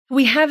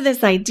we have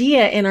this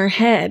idea in our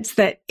heads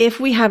that if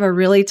we have a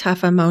really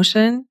tough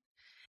emotion,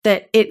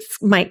 that it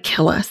might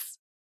kill us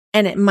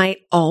and it might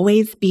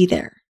always be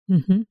there.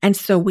 Mm-hmm. And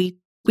so we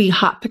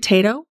hot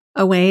potato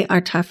away our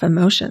tough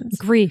emotions.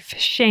 Grief,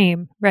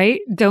 shame, right?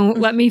 Don't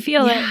let me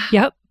feel it.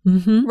 Yep.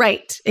 Mm-hmm.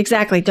 Right.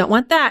 Exactly. Don't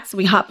want that. So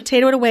we hot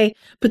potato it away.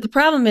 But the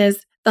problem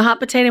is the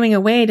hot potatoing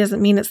away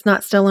doesn't mean it's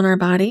not still in our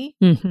body.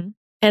 Mm-hmm.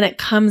 And it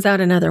comes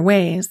out in other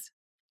ways.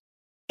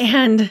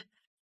 And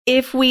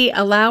if we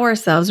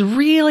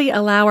really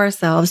allow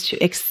ourselves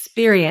to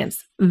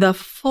experience the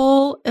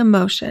full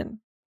emotion,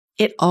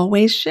 it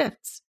always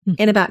shifts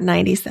in about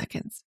 90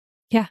 seconds.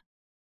 Yeah.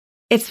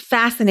 It's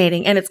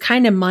fascinating and it's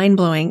kind of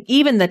mind-blowing,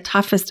 even the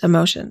toughest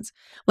emotions,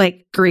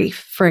 like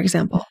grief, for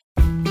example.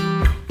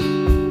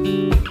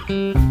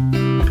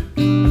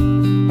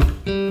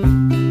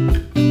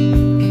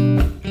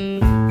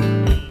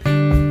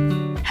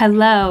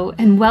 Hello,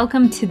 and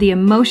welcome to the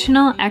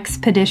Emotional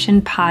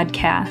Expedition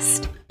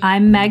podcast.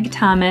 I'm Meg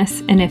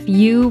Thomas, and if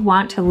you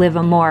want to live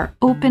a more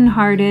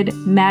open-hearted,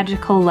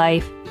 magical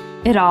life,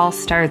 it all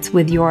starts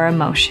with your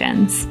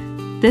emotions.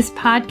 This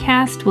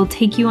podcast will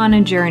take you on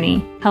a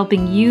journey,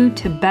 helping you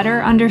to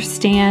better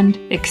understand,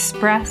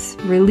 express,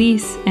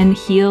 release, and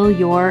heal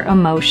your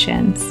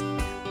emotions.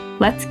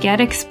 Let's get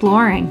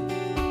exploring.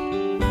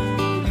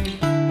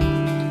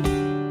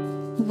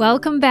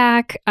 Welcome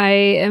back. I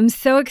am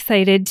so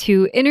excited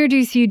to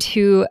introduce you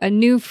to a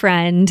new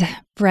friend,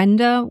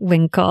 Brenda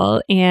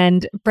Winkle.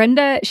 And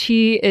Brenda,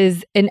 she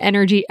is an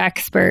energy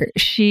expert.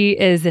 She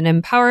is an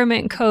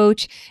empowerment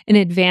coach, an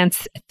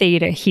advanced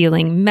theta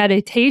healing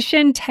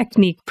meditation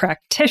technique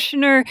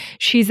practitioner.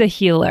 She's a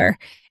healer.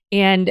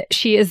 And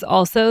she is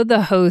also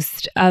the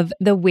host of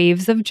the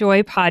Waves of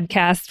Joy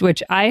podcast,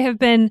 which I have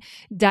been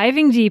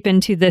diving deep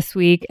into this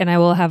week. And I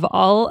will have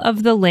all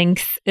of the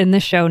links in the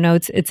show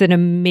notes. It's an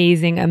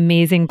amazing,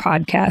 amazing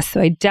podcast. So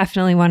I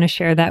definitely want to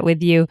share that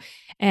with you.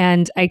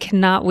 And I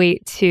cannot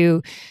wait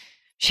to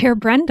share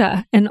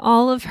Brenda and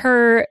all of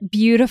her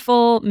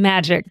beautiful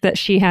magic that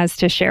she has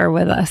to share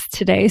with us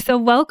today. So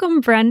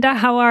welcome, Brenda.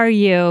 How are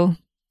you?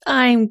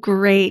 I'm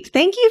great.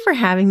 Thank you for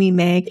having me,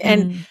 Meg.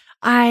 And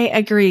I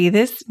agree.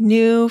 This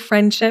new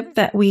friendship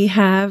that we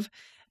have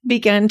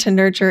begun to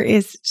nurture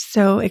is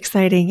so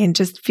exciting and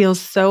just feels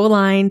so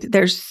aligned.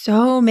 There's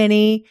so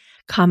many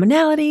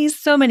commonalities,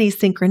 so many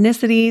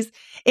synchronicities.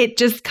 It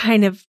just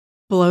kind of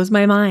blows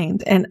my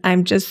mind. And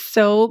I'm just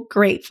so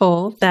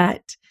grateful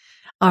that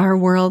our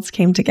worlds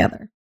came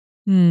together.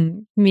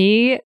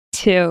 Me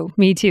too.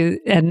 Me too.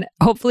 And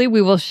hopefully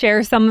we will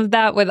share some of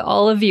that with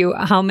all of you,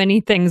 how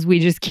many things we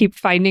just keep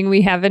finding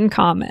we have in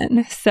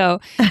common. So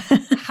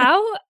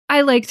how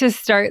I like to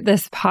start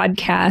this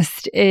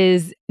podcast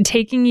is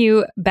taking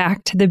you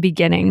back to the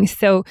beginning.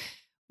 So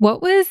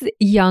what was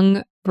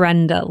young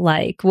Brenda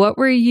like? What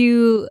were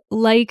you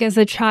like as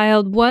a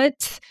child?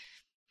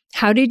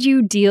 How did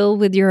you deal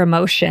with your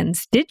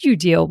emotions? Did you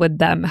deal with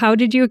them? How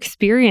did you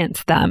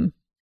experience them?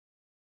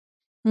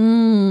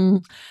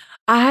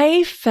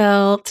 I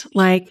felt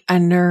like a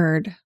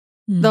nerd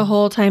the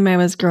whole time I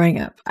was growing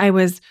up. I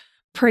was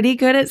pretty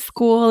good at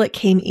school. It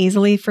came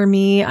easily for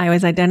me. I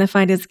was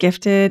identified as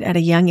gifted at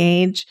a young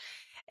age,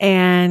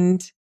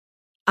 and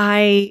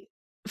I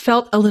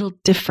felt a little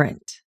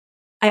different.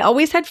 I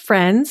always had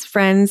friends.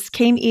 Friends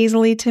came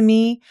easily to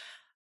me,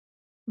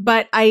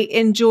 but I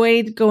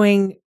enjoyed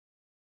going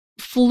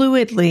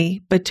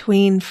fluidly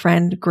between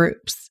friend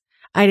groups.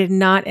 I did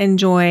not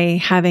enjoy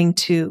having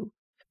to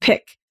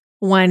pick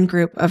one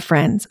group of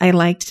friends. I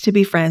liked to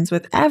be friends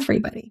with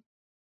everybody.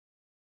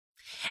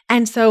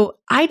 And so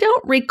I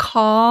don't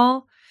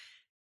recall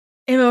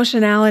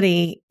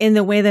emotionality in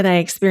the way that I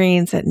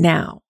experience it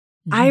now.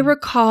 I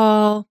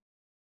recall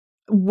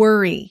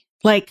worry,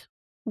 like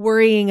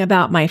worrying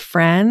about my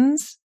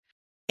friends.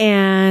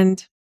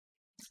 And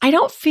I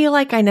don't feel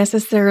like I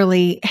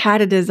necessarily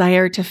had a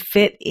desire to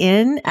fit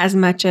in as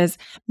much as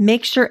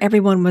make sure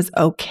everyone was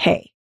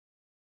okay.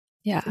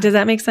 Yeah. Does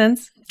that make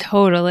sense?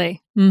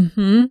 Totally.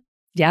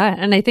 Yeah.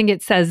 And I think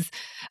it says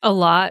a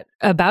lot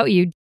about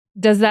you.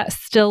 Does that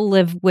still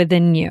live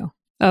within you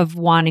of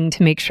wanting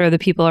to make sure the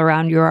people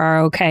around you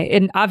are okay?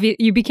 And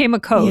you became a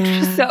coach,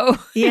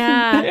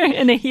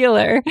 and a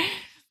healer.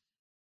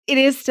 It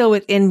is still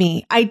within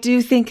me. I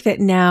do think that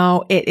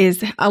now it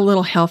is a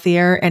little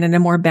healthier and in a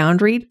more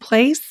boundaried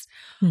place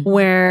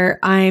where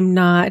I'm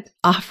not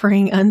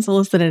offering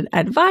unsolicited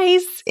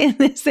advice in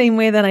the same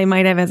way that I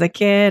might have as a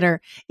kid or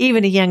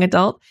even a young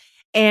adult.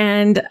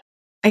 And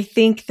I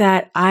think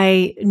that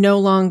I no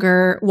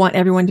longer want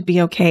everyone to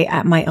be okay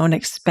at my own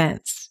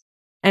expense.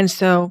 And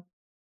so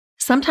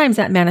sometimes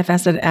that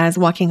manifested as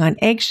walking on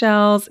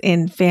eggshells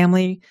in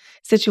family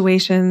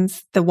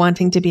situations, the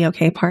wanting to be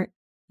okay part.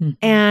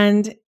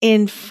 And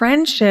in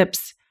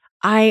friendships,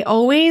 I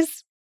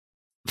always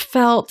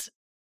felt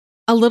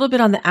a little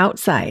bit on the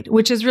outside,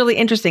 which is really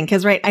interesting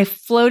because, I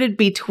floated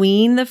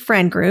between the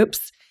friend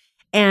groups.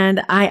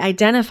 And I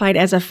identified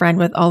as a friend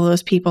with all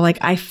those people. Like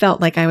I felt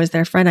like I was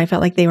their friend. I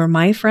felt like they were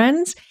my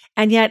friends.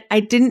 And yet I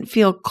didn't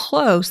feel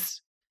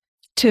close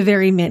to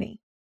very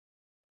many.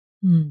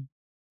 Mm.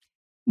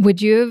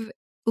 Would you have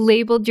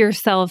labeled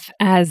yourself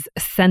as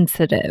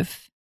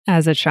sensitive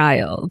as a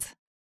child?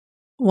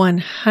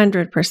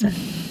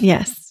 100%.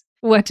 Yes.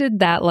 What did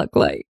that look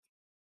like?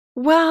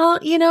 Well,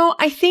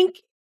 I think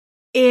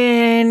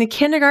in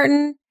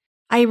kindergarten,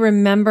 I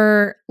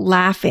remember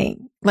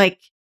laughing. Like,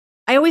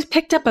 I always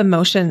picked up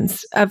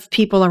emotions of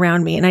people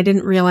around me, and I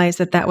didn't realize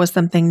that that was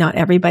something not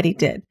everybody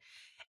did.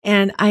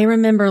 And I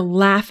remember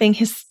laughing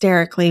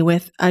hysterically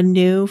with a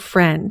new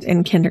friend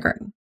in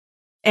kindergarten.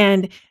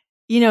 And,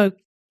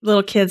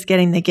 little kids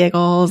getting the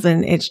giggles,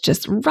 and it's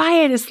just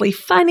riotously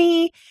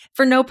funny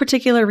for no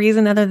particular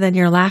reason other than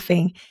you're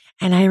laughing.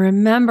 And I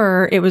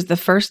remember it was the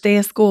first day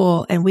of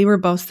school, and we were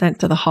both sent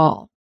to the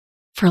hall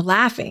for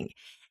laughing.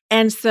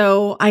 And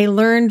so I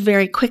learned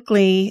very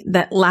quickly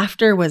that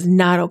laughter was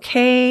not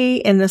okay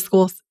in the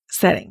school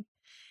setting,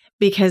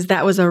 because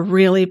that was a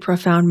really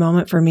profound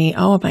moment for me.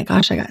 Oh my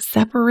gosh, I got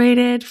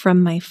separated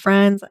from my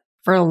friends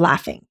for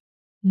laughing.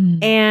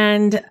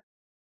 And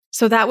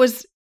so that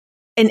was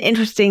an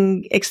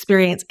interesting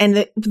experience.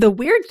 And the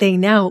weird thing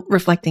now,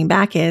 reflecting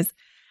back, is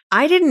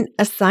I didn't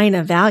assign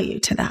a value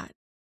to that.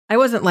 I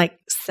wasn't like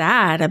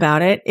sad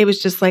about it. It was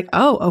just like,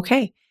 oh,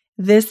 okay,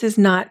 this is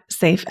not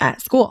safe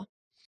at school.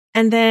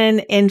 And then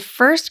in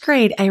first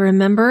grade, I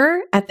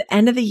remember at the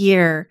end of the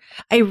year,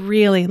 I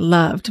really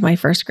loved my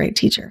first grade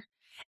teacher.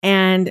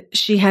 And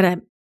she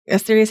had a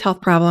serious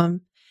health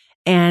problem.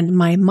 And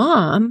my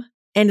mom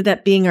ended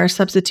up being our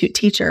substitute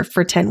teacher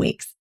for 10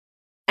 weeks.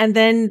 And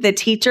then the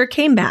teacher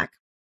came back.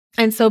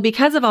 And so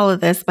because of all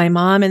of this, my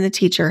mom and the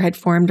teacher had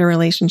formed a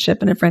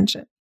relationship and a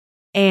friendship.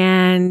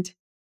 And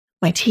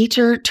my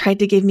teacher tried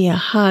to give me a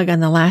hug on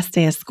the last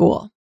day of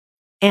school.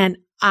 And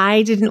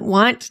I didn't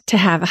want to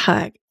have a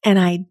hug. And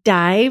I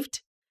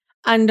dived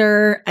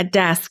under a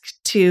desk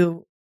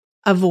to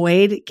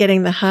avoid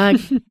getting the hug.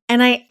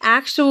 And I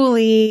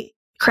actually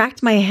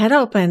cracked my head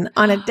open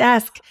on a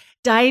desk,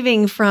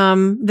 diving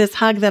from this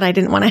hug that I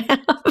didn't want to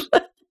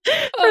have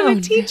from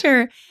a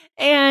teacher.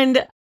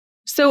 And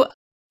so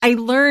I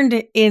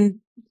learned in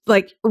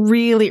like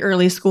really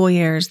early school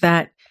years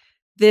that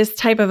this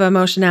type of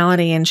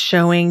emotionality and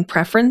showing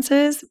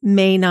preferences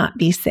may not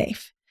be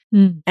safe.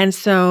 And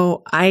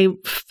so I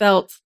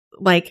felt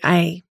like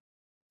I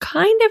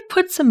kind of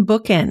put some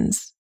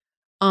bookends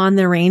on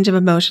the range of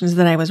emotions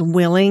that I was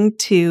willing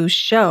to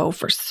show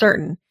for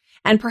certain,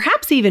 and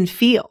perhaps even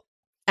feel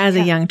as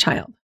a young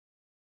child.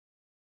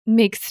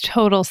 Makes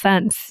total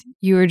sense.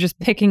 You were just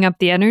picking up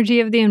the energy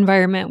of the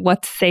environment,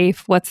 what's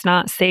safe, what's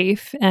not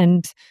safe,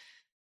 and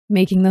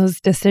making those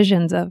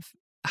decisions of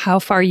how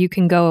far you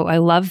can go. I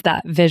love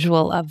that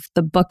visual of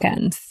the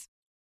bookends.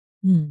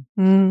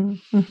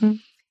 Mm-hmm.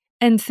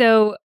 And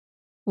so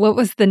what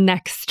was the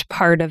next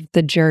part of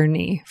the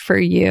journey for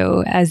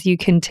you as you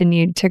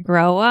continued to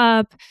grow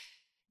up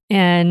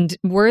and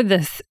were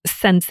this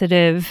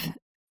sensitive,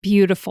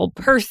 beautiful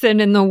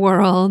person in the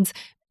world,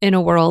 in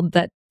a world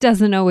that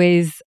doesn't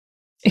always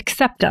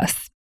accept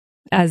us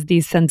as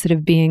these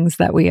sensitive beings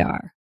that we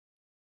are?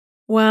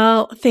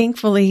 Well,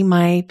 thankfully,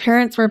 my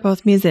parents were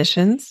both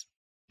musicians,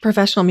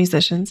 professional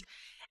musicians,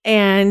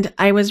 and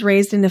I was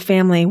raised in a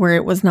family where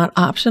it was not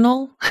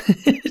optional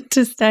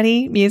to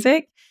study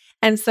music.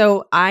 And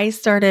so I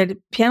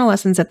started piano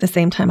lessons at the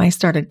same time I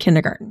started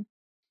kindergarten.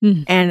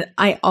 And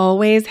I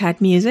always had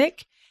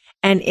music,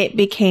 and it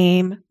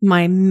became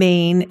my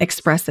main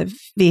expressive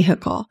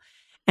vehicle.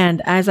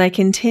 And as I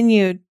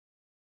continued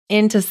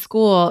into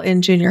school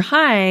in junior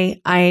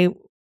high, I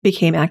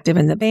became active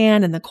in the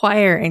band and the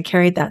choir and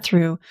carried that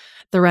through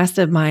the rest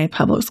of my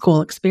public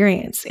school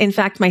experience. In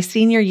fact, my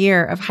senior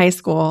year of high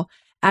school,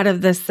 out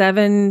of the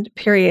 7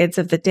 periods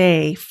of the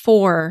day,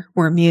 4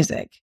 were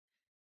music.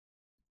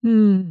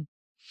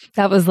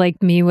 That was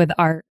like me with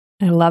art.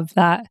 I love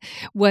that.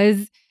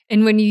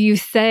 And when you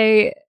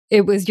say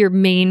it was your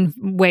main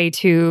way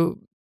to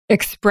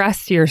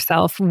express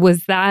yourself,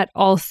 was that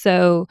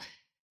also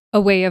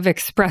a way of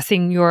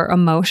expressing your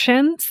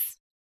emotions?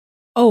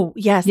 Oh,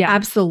 yes,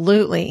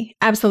 absolutely.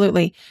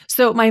 Absolutely.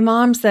 So my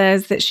mom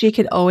says that she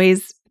could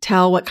always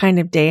tell what kind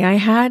of day I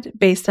had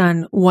based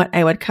on what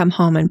I would come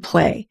home and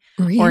play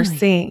or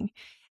sing.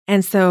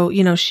 And so,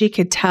 she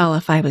could tell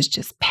if I was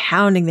just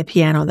pounding the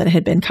piano that it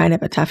had been kind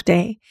of a tough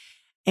day.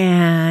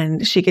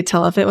 And she could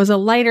tell if it was a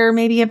lighter,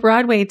 maybe a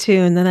Broadway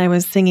tune that I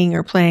was singing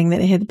or playing, that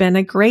it had been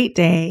a great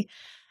day.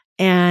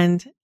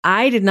 And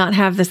I did not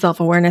have the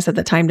self-awareness at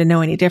the time to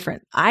know any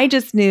different. I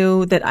just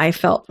knew that I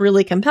felt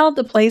really compelled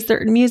to play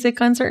certain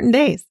music on certain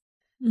days.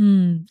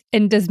 And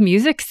does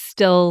music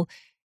still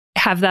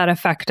have that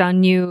effect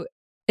on you,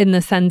 in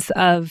the sense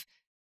of,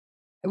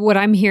 what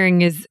I'm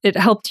hearing is it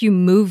helped you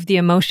move the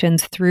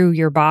emotions through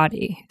your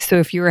body? So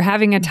if you were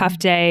having a tough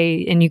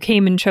day and you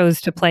came and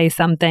chose to play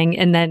something,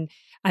 and then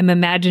I'm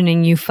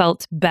imagining you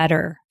felt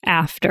better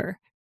after,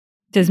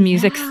 does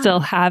music still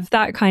have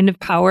that kind of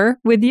power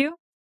with you?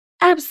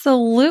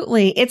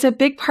 Absolutely. It's a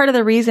big part of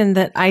the reason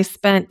that I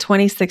spent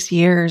 26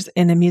 years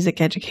in a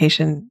music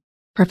education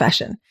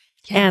profession.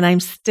 And I'm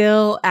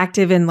still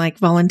active in like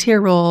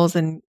volunteer roles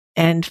and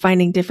and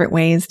finding different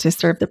ways to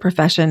serve the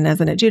profession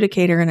as an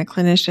adjudicator and a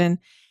clinician.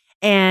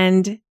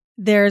 And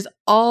there's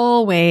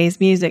always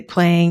music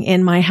playing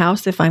in my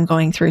house if I'm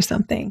going through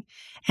something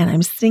and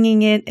I'm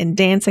singing it and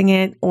dancing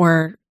it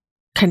or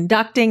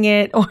conducting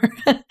it or,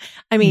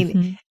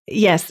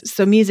 yes.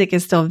 So music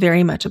is still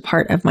very much a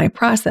part of my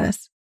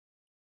process.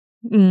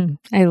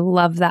 I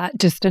love that.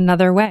 Just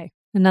another way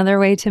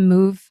to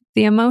move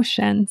the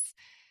emotions.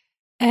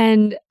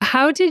 And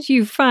how did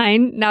you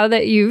find, now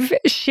that you've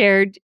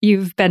shared,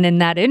 you've been in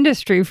that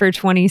industry for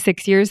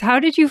 26 years, how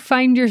did you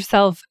find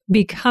yourself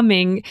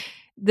becoming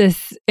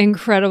this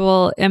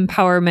incredible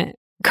empowerment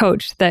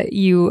coach that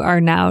you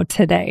are now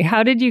today?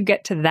 How did you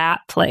get to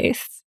that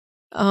place?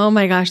 Oh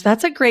my gosh,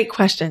 that's a great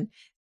question.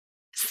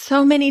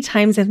 So many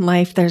times in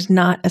life, there's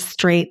not a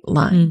straight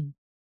line.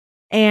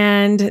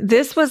 And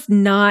this was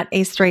not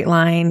a straight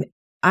line.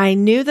 I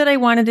knew that I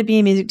wanted to be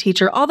a music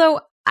teacher,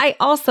 although I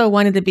also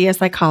wanted to be a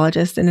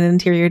psychologist and an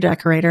interior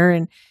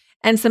decorator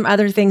and some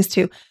other things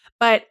too.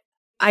 But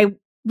I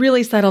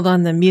really settled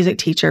on the music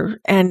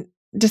teacher and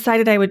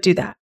decided I would do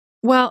that.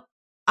 Well,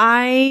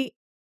 I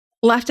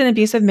left an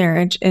abusive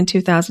marriage in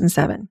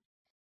 2007.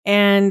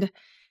 And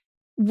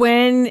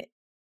when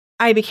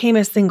I became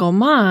a single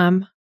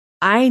mom,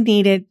 I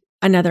needed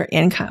another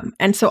income.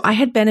 And so I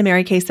had been a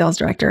Mary Kay sales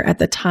director at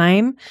the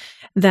time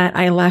that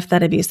I left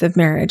that abusive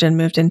marriage and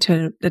moved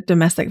into the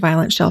domestic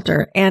violence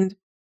shelter. And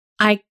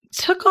I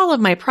took all of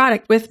my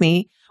product with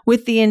me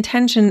with the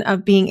intention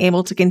of being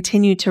able to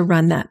continue to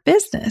run that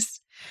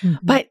business.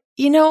 But,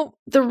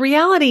 the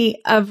reality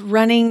of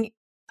running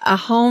a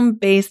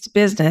home-based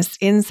business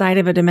inside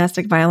of a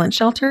domestic violence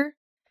shelter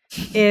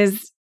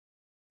is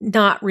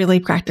not really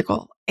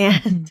practical.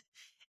 And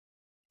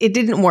it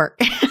didn't work.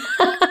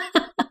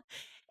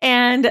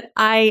 And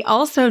I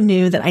also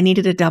knew that I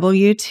needed a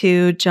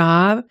W-2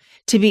 job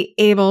to be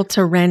able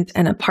to rent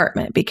an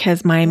apartment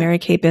because my Mary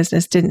Kay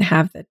business didn't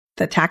have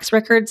the tax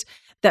records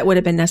that would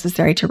have been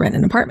necessary to rent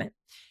an apartment.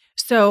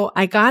 So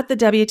I got the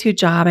W-2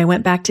 job. I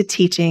went back to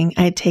teaching.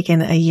 I had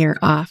taken a year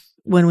off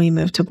when we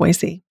moved to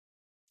Boise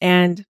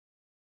and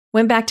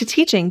went back to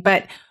teaching,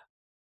 but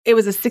it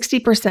was a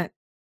 60%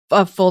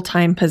 of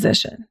full-time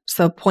position.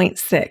 So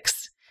 0.6.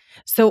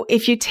 So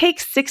if you take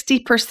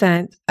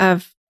 60%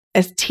 of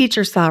a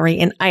teacher salary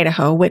in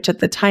Idaho, which at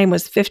the time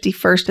was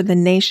 51st in the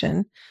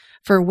nation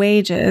for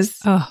wages.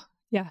 Oh,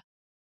 yeah.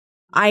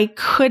 I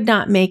could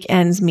not make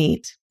ends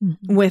meet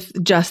with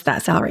just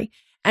that salary.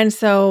 And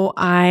so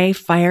I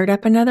fired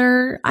up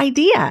another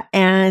idea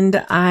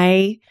and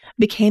I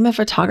became a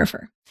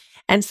photographer.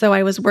 And so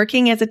I was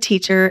working as a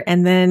teacher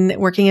and then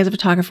working as a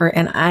photographer,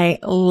 and I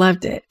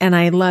loved it. And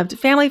I loved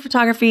family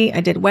photography. I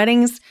did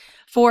weddings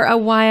for a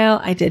while.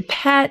 I did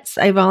pets.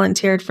 I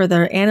volunteered for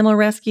the animal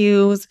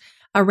rescues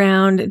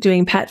around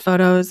doing pet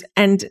photos.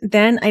 And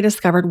then I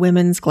discovered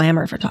women's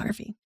glamour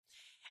photography.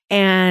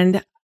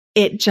 And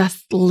it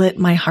just lit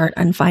my heart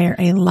on fire.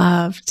 I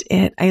loved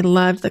it. I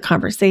loved the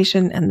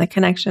conversation and the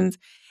connections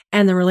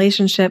and the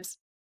relationships.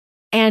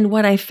 And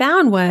what I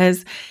found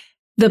was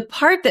the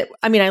part that,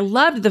 I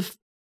loved the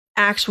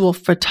actual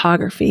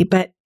photography,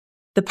 but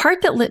the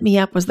part that lit me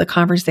up was the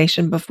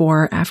conversation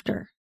before or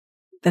after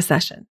the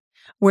session,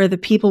 where the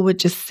people would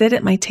just sit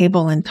at my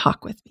table and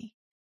talk with me.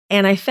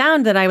 And I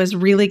found that I was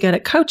really good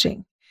at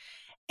coaching.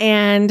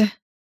 And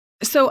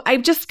so I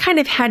just kind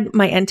of had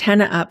my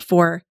antenna up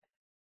for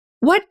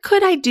what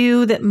could I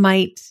do that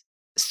might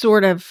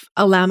sort of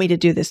allow me to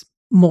do this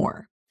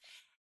more.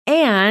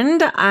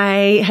 And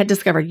I had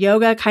discovered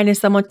yoga kind of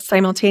somewhat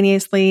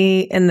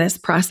simultaneously in this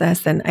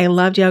process. And I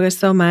loved yoga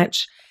so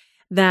much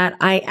that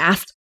I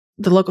asked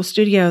the local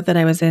studio that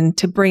I was in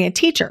to bring a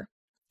teacher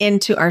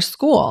into our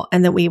school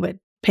and that we would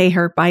pay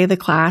her by the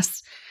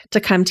class to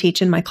come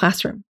teach in my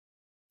classroom.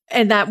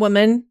 And that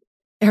woman,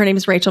 her name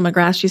is Rachel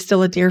McGrath. She's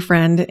still a dear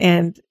friend.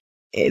 And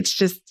it's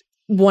just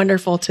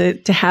wonderful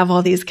to have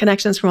all these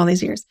connections from all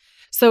these years.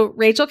 So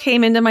Rachel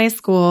came into my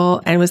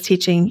school and was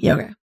teaching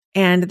yoga.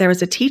 And there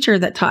was a teacher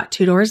that taught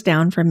 2 doors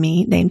down from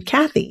me named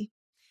Kathy.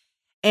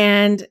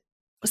 And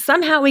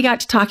somehow we got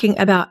to talking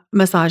about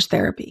massage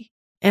therapy.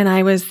 And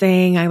I was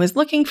saying I was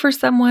looking for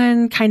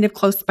someone kind of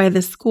close by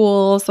the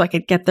school so I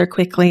could get there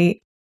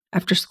quickly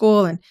after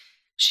school. And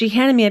she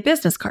handed me a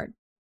business card.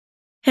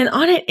 And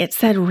on it, it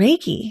said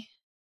Reiki.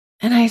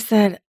 And I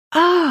said,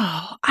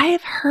 oh, I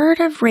have heard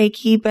of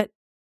Reiki, but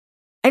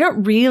I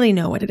don't really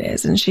know what it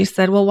is. And she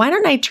said, well, why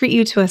don't I treat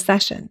you to a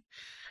session?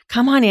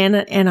 Come on in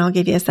and I'll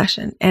give you a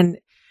session. And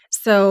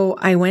so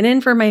I went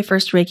in for my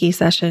first Reiki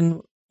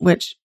session,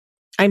 which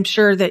I'm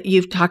sure that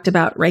you've talked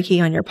about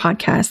Reiki on your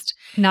podcast.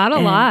 Not a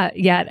lot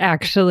yet,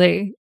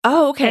 actually.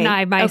 Oh, okay. And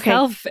I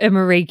myself am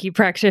a Reiki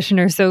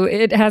practitioner, so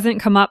it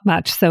hasn't come up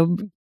much. So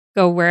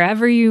go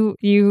wherever you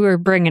are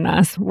bringing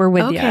us. We're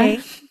with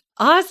you.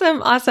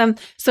 Awesome.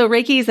 So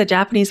Reiki is a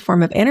Japanese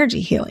form of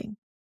energy healing.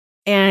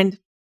 And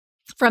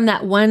from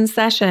that one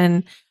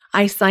session,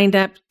 I signed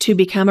up to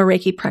become a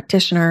Reiki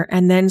practitioner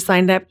and then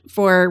signed up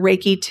for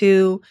Reiki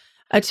 2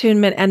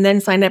 attunement and then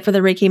signed up for the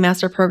Reiki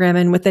Master program.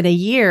 And within a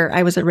year,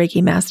 I was a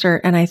Reiki Master.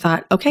 And I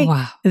thought, okay,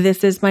 wow,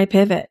 this is my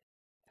pivot.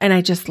 and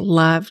I just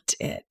loved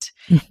it.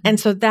 And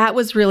so that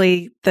was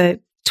really the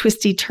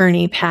twisty,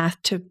 turny path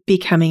to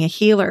becoming a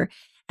healer.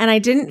 And I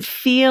didn't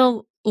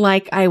feel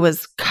like I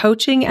was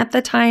coaching at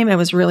the time. I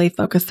was really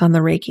focused on the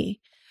Reiki.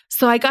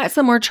 So I got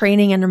some more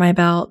training under my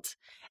belt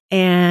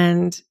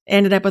and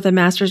ended up with a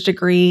master's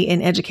degree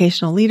in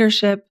educational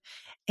leadership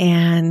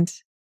and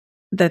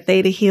the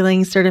Theta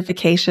Healing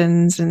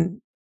certifications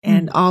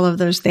and all of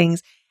those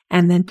things,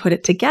 and then put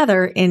it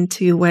together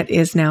into what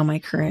is now my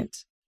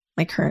current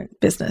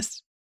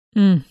business.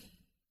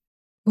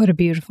 What a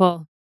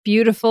beautiful,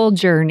 beautiful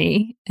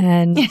journey.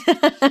 And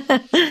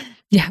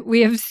yeah,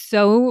 we have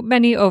so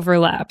many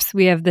overlaps.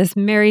 We have this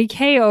Mary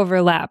Kay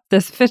overlap,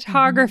 this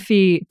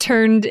photography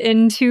turned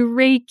into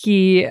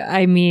Reiki.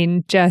 I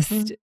mean,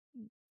 just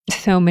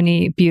so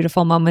many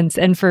beautiful moments.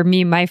 And for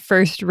me, my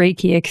first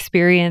Reiki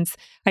experience,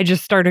 I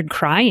just started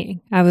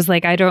crying. I was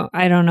like, I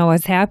don't know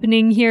what's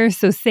happening here.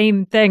 So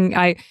same thing.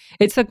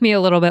 It took me a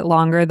little bit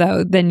longer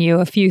though than you,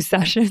 a few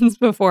sessions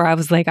before I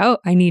was like, oh,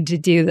 I need to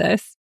do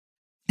this.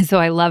 So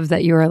I love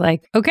that you were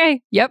like,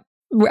 okay, yep,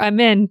 I'm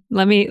in.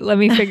 Let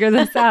me figure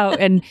this out.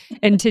 And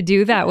to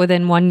do that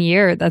within 1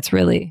 year, that's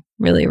really,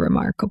 really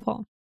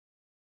remarkable.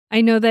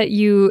 I know that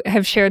you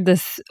have shared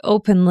this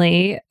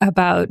openly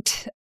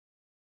about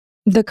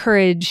the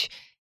courage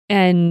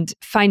and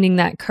finding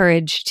that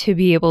courage to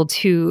be able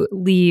to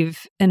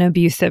leave an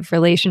abusive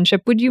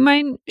relationship. Would you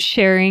mind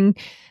sharing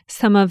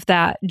some of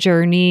that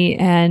journey?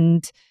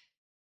 And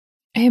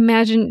I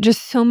imagine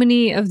just so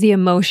many of the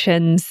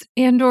emotions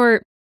and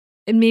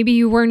maybe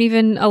you weren't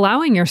even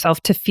allowing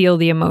yourself to feel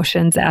the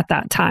emotions at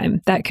that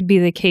time. That could be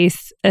the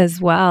case as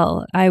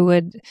well. I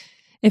would,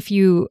 if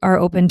you are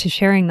open to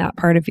sharing that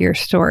part of your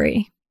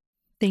story.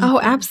 Thank you.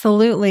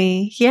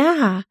 Absolutely.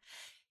 Yeah.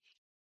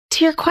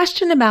 To your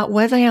question about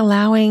was I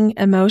allowing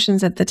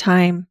emotions at the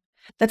time,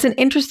 that's an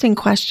interesting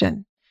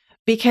question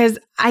because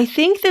I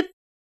think that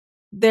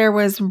there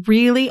was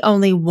really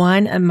only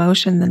one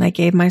emotion that I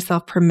gave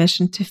myself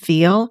permission to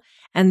feel,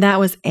 and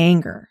that was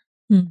anger.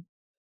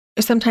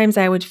 Sometimes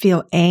I would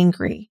feel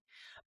angry,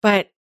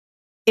 but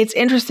it's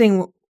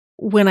interesting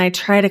when I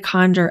try to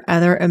conjure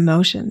other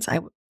emotions,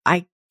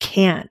 I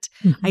can't.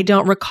 I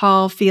don't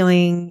recall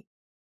feeling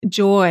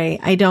joy.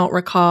 I don't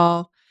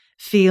recall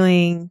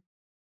feeling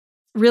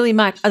really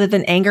much other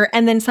than anger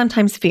and then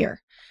sometimes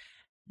fear.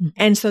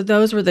 And so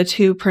those were the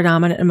two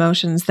predominant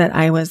emotions that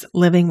I was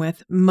living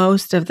with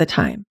most of the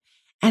time.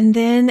 And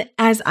then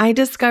as I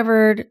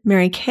discovered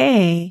Mary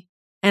Kay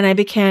and I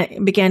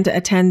began to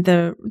attend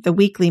the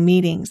weekly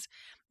meetings,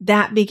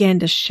 that began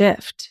to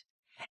shift.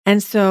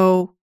 And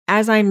so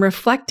as I'm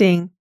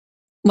reflecting,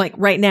 like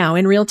right now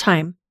in real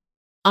time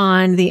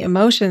on the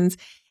emotions,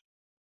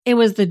 it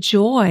was the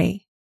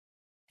joy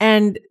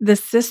and the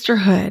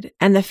sisterhood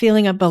and the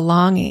feeling of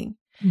belonging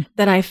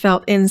that I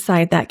felt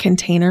inside that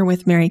container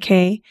with Mary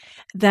Kay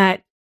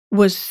that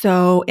was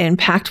so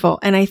impactful.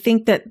 And I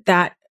think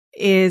that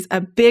is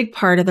a big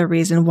part of the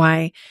reason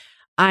why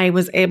I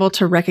was able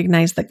to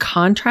recognize the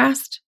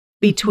contrast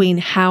between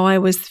how I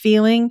was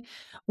feeling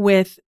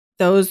with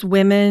those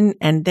women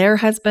and their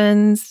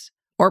husbands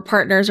or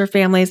partners or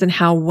families and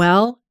how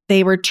well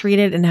they were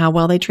treated and how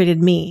well they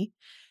treated me,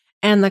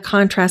 and the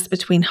contrast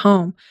between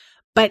home.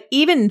 But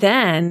even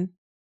then,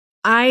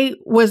 I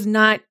was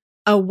not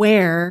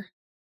aware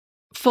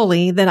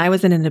fully that I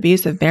was in an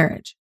abusive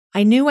marriage.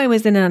 I knew I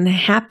was in an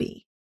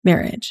unhappy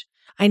marriage.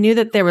 I knew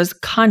that there was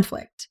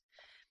conflict.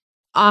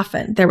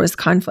 Often there was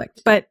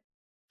conflict, but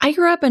I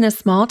grew up in a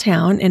small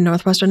town in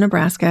northwestern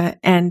Nebraska,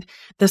 and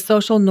the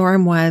social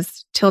norm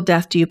was till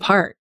death do you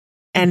part.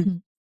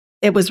 And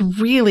it was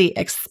really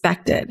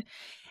expected.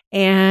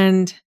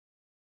 And,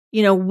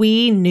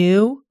 we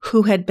knew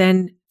who had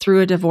been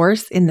through a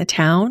divorce in the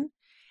town,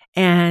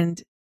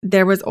 and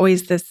there was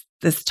always this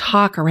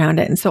talk around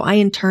it. And so I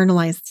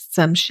internalized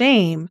some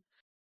shame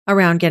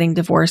around getting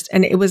divorced,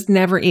 and it was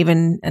never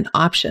even an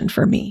option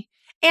for me.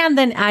 And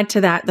then add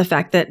to that the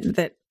fact that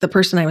the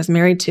person I was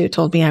married to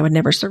told me I would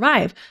never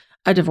survive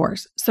a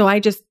divorce. So I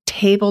just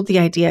tabled the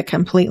idea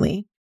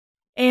completely.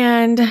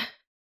 And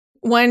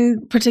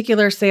one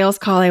particular sales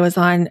call I was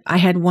on, I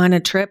had won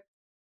a trip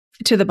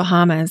to the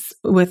Bahamas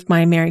with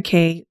my Mary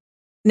Kay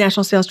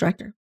national sales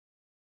director.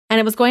 And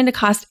it was going to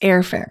cost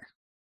airfare,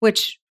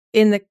 which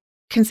in the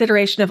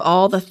consideration of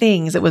all the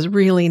things, it was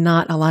really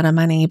not a lot of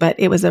money, but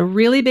it was a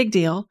really big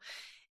deal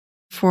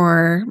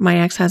for my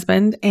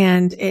ex-husband.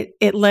 And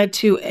it led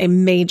to a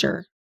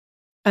major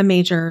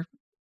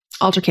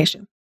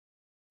altercation.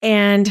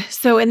 And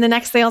so in the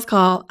next sales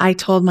call, I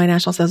told my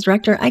national sales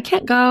director, I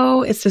can't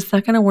go. It's just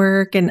not going to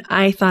work. And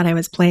I thought I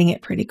was playing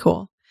it pretty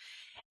cool.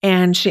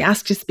 And she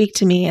asked to speak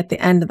to me at the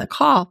end of the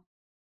call.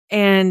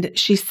 And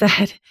she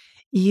said,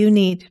 you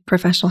need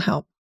professional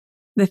help.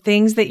 The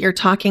things that you're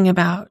talking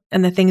about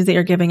and the things that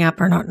you're giving up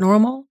are not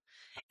normal,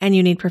 and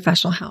you need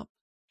professional help.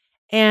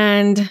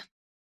 And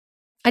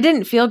I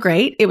didn't feel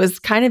great. It was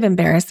kind of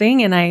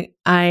embarrassing. And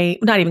I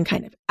not even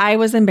kind of, I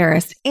was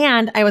embarrassed,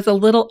 and I was a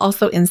little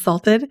also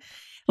insulted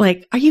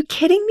Like, are you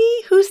kidding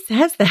me? Who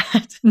says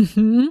that?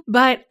 Mm-hmm.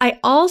 But I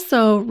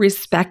also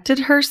respected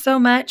her so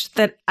much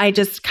that I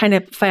just kind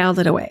of filed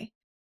it away.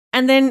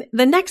 And then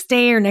the next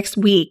day or next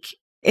week,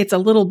 it's a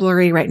little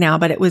blurry right now,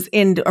 but it was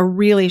in a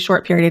really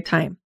short period of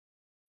time.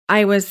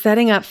 I was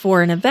setting up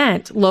for an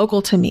event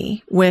local to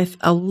me with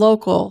a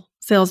local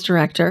sales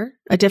director,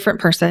 a different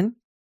person.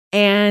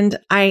 And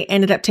I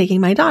ended up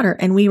taking my daughter,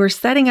 and we were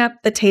setting up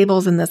the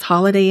tables in this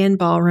Holiday Inn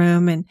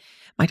ballroom, and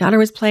my daughter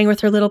was playing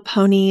with her little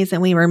ponies,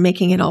 and we were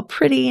making it all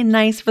pretty and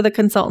nice for the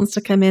consultants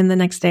to come in the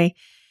next day.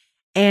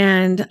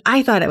 And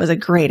I thought it was a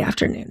great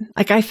afternoon.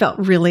 Like, I felt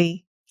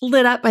really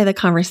lit up by the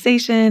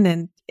conversation,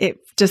 and it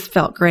just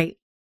felt great.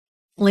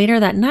 Later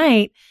that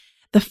night,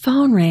 the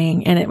phone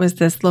rang, and it was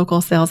this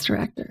local sales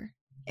director.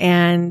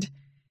 And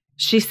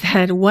she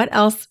said, "What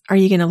else are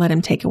you going to let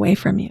him take away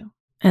from you?"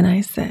 And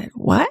I said,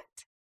 "What?"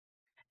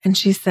 And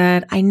she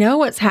said, "I know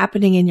what's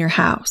happening in your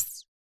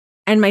house."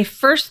 And my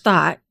first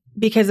thought,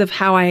 because of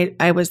how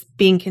I was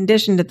being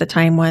conditioned at the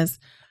time, was,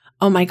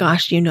 oh my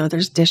gosh,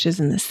 there's dishes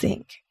in the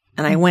sink.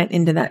 And I went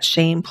into that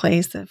shame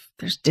place of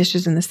there's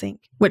dishes in the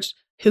sink, which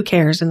who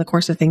cares in the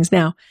course of things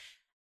now.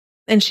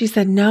 And she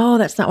said, "No,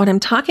 that's not what I'm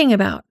talking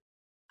about.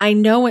 I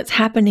know what's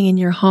happening in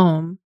your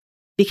home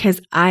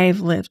because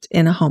I've lived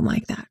in a home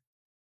like that."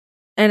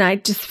 And I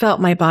just felt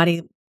my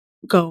body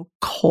go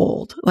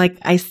cold. Like,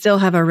 I still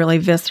have a really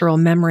visceral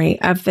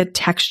memory of the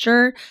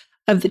texture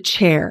of the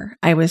chair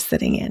I was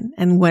sitting in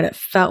and what it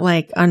felt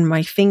like on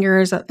my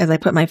fingers as I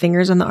put my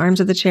fingers on the arms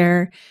of the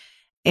chair.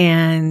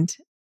 And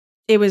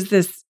it was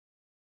this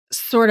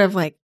sort of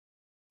like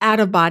out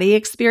of body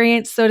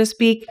experience, so to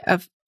speak,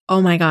 of,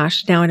 oh my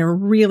gosh, now in a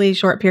really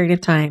short period of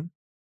time,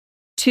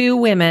 2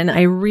 women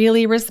I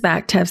really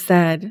respect have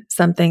said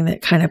something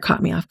that kind of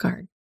caught me off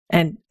guard.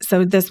 And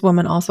so this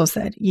woman also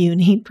said, "You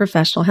need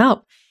professional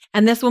help."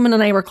 And this woman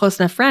and I were close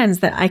enough friends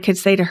that I could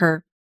say to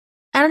her,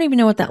 "I don't even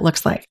know what that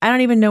looks like. I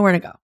don't even know where to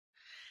go."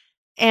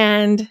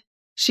 And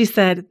she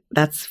said,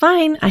 "That's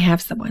fine. I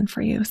have someone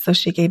for you." So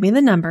she gave me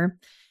the number,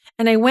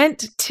 and I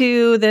went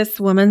to this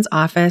woman's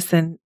office,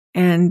 and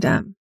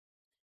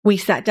we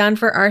sat down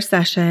for our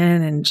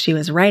session, and she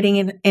was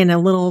writing in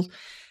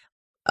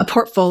a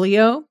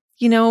portfolio,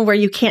 where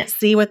you can't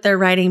see what they're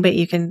writing, but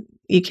you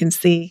can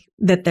see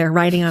that they're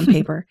writing on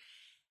paper.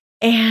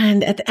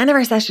 And at the end of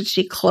our session,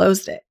 she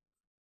closed it.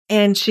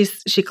 And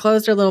she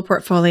closed her little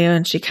portfolio,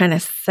 and she kind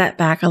of sat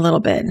back a little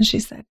bit, and she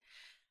said,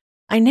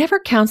 "I never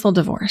counsel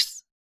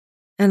divorce."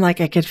 And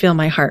like, I could feel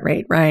my heart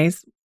rate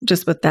rise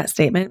just with that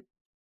statement.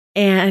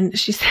 And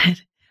she said,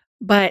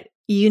 "But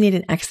you need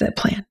an exit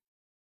plan.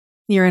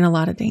 You're in a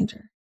lot of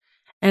danger."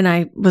 And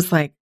I was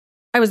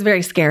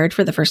very scared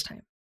for the first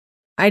time.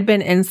 I'd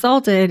been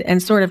insulted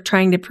and sort of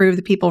trying to prove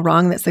the people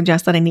wrong that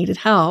suggested I needed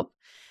help.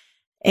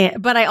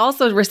 But I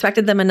also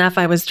respected them enough.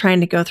 I was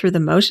trying to go through the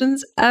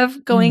motions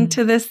of going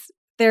to this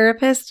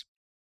therapist.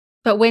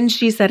 But when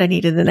she said I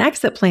needed an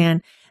exit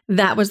plan,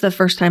 that was the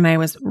first time I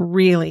was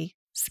really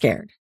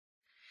scared.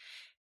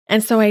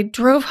 And so I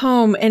drove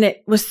home, and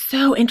it was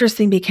so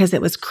interesting because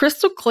it was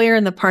crystal clear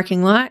in the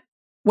parking lot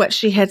what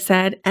she had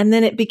said. And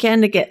then it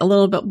began to get a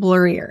little bit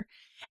blurrier.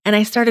 And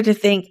I started to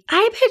think,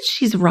 I bet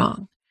she's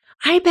wrong.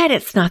 I bet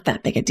it's not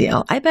that big a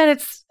deal. I bet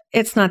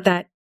it's not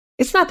that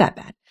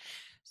bad.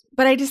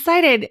 But I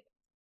decided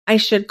I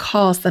should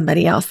call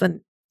somebody else.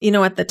 And,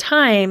 at the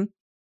time,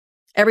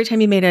 every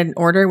time you made an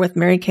order with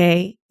Mary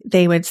Kay,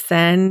 they would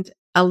send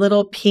a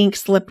little pink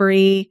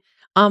slippery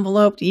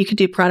envelope you could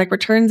do product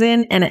returns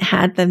in. And it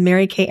had the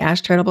Mary Kay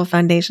Ash Charitable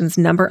Foundation's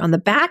number on the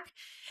back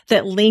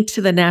that linked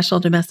to the National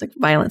Domestic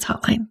Violence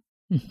Hotline.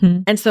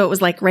 Mm-hmm. And so it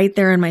was like right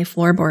there in my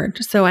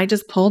floorboard. So I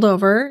just pulled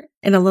over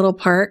in a little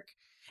park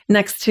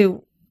next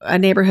to a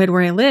neighborhood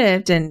where I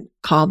lived and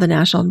called the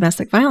National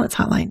Domestic Violence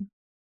Hotline.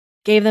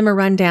 Gave them a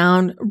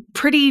rundown,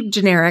 pretty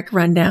generic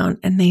rundown,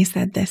 and they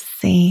said the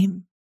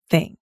same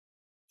thing.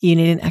 You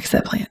need an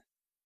exit plan.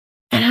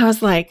 And I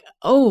was like,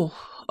 oh,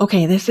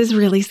 okay, this is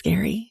really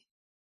scary.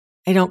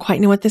 I don't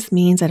quite know what this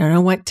means. I don't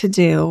know what to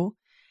do.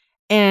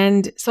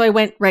 And so I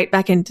went right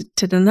back into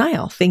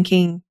denial,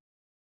 thinking,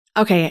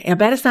 okay, I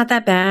bet it's not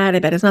that bad. I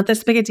bet it's not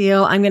this big a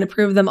deal. I'm going to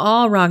prove them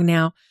all wrong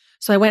now.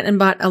 So I went and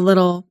bought a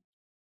little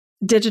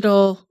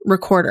digital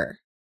recorder,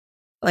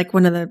 like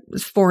one of the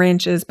 4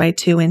 inches by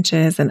 2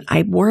 inches. And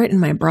I wore it in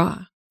my bra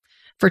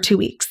for 2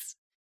 weeks.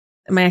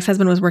 My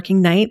ex-husband was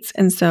working nights.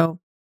 And so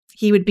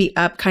he would be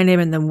up kind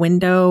of in the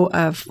window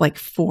of like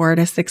 4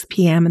 to 6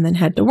 p.m. and then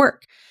head to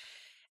work.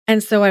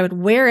 And so I would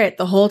wear it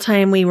the whole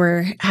time we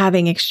were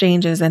having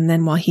exchanges. And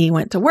then while he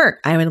went to work,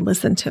 I would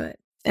listen to it.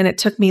 And it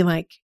took me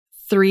like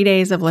 3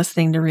 days of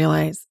listening to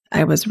realize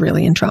I was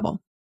really in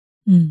trouble.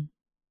 Mm.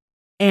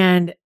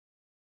 And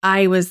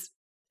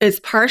it's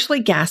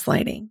partially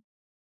gaslighting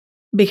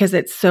because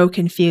it's so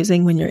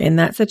confusing when you're in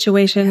that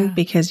situation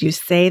because you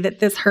say that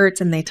this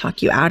hurts and they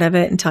talk you out of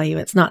it and tell you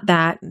it's not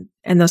that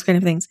and those kind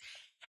of things.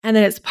 And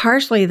then it's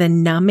partially the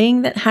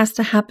numbing that has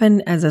to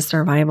happen as a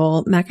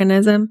survival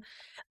mechanism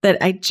that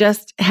I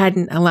just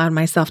hadn't allowed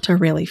myself to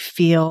really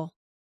feel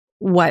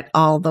what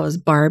all those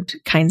barbed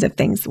kinds of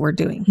things were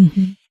doing.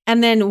 Mm-hmm.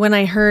 And then when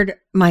I heard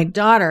my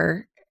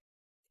daughter,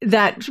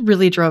 that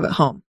really drove it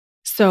home.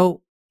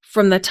 So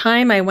from the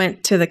time I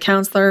went to the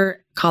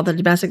counselor, called the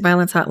domestic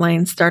violence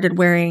hotline, started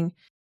wearing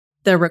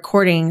the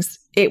recordings,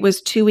 it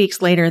was 2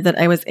 weeks later that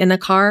I was in a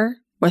car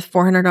with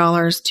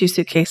 $400, 2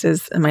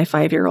 suitcases, and my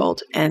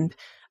 5-year-old, and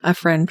a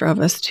friend drove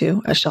us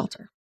to a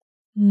shelter.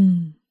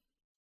 Mm.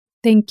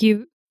 Thank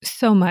you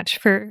so much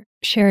for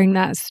sharing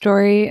that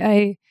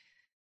story.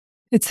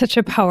 It's such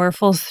a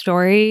powerful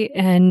story,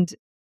 and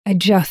I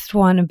just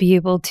want to be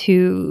able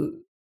to,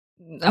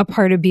 a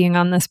part of being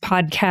on this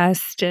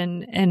podcast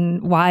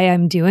and why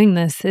I'm doing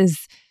this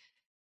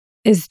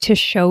is to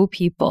show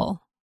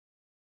people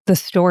the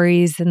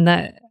stories and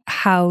the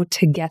how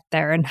to get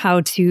there and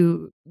how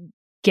to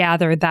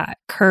gather that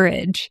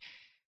courage.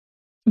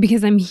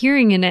 Because I'm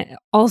hearing in it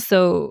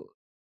also,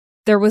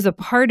 there was a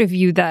part of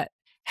you that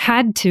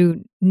had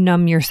to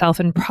numb yourself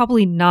and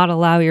probably not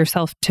allow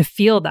yourself to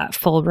feel that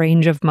full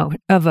range of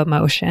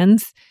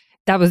emotions.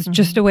 That was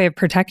just a way of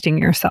protecting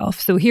yourself.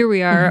 So here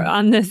we are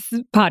on this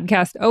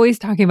podcast, always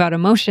talking about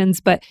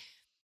emotions, but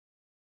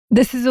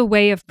this is a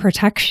way of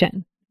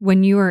protection.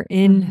 When you are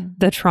in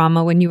the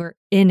trauma, when you are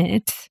in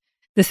it,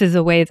 this is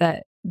a way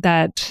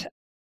that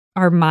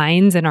our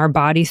minds and our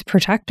bodies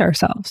protect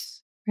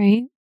ourselves,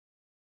 right?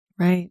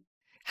 Right.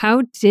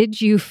 How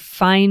did you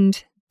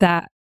find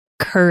that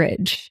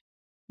courage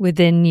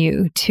within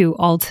you to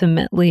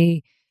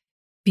ultimately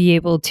be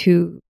able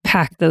to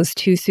pack those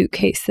 2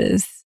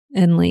 suitcases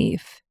and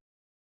leave?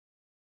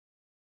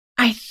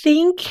 I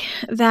think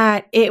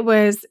that it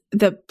was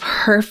the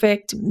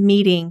perfect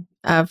meeting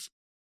of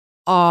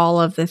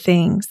all of the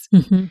things.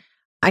 Mm-hmm.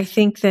 I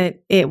think that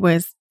it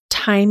was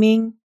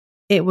timing.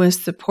 It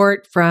was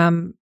support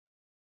from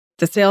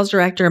the sales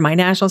director, my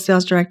national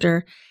sales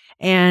director,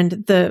 and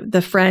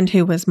the friend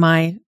who was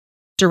my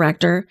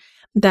director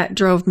that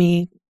drove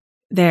me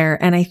there.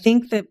 And I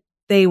think that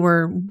they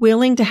were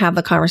willing to have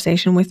the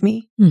conversation with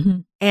me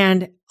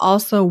and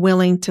also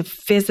willing to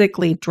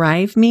physically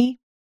drive me.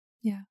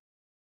 Yeah.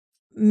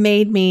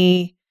 Made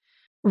me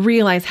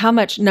realize how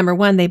much, number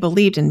one, they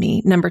believed in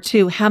me. Number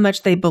two, how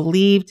much they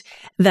believed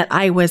that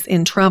I was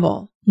in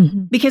trouble.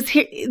 Because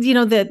here,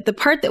 the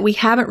part that we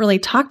haven't really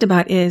talked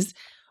about is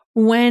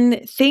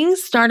when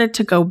things started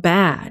to go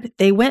bad,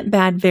 they went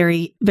bad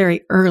very,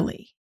 very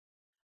early.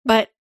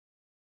 But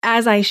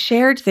as I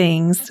shared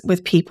things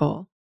with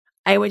people,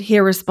 I would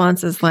hear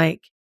responses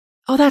like,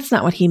 "Oh, that's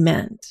not what he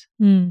meant."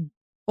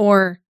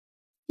 Or,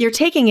 "You're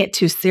taking it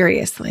too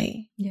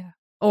seriously." Yeah.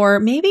 Or,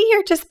 "Maybe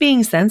you're just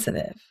being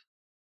sensitive."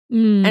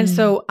 And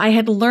so I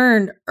had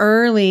learned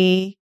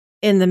early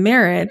in the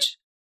marriage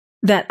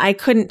that I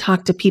couldn't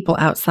talk to people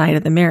outside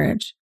of the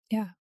marriage.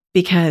 Yeah.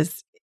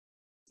 Because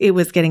it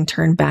was getting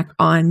turned back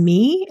on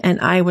me and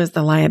I was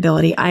the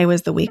liability. I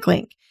was the weak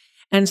link.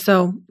 And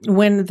so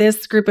when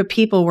this group of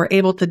people were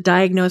able to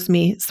diagnose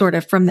me sort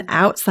of from the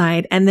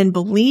outside and then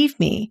believe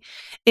me,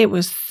 it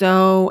was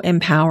so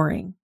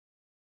empowering.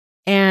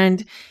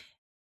 And,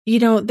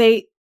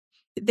 they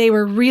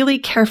were really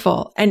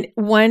careful. And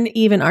one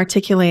even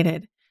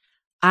articulated,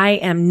 "I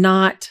am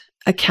not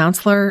a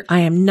counselor. I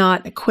am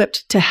not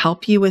equipped to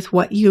help you with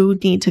what you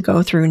need to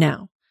go through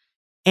now.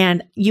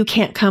 And you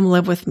can't come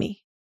live with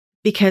me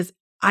because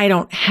I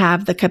don't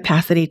have the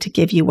capacity to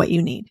give you what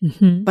you need,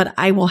 but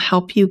I will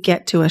help you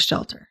get to a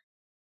shelter."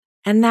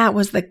 And that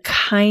was the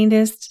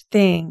kindest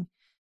thing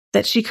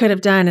that she could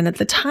have done. And at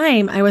the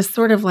time, I was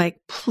sort of like,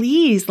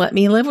 "Please let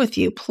me live with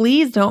you.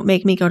 Please don't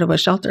make me go to a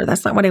shelter.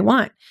 That's not what I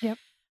want." Yep.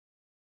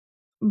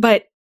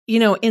 But,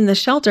 in the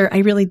shelter, I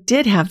really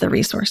did have the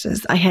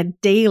resources. I had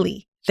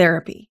daily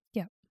therapy.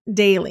 Yep.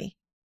 Daily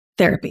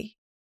therapy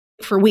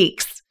for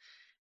weeks.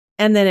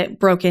 And then it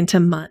broke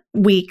into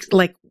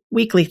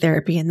weekly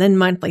therapy and then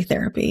monthly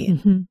therapy.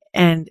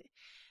 And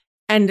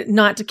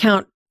not to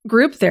count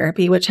group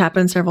therapy, which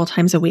happened several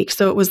times a week.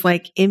 So it was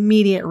like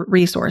immediate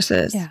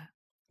resources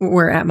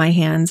were at my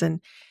hands. And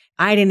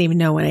I didn't even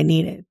know what I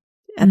needed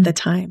at the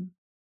time.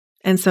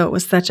 And so it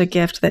was such a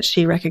gift that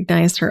she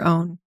recognized her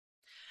own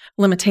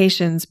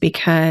limitations,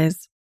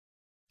 because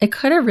it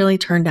could have really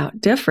turned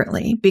out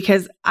differently,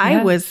 because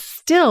I was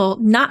still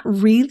not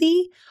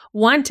really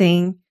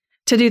wanting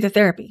to do the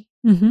therapy,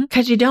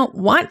 because you don't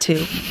want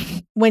to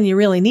when you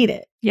really need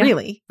it.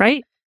 Really.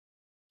 Right.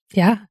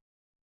 Yeah.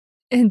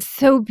 And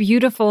so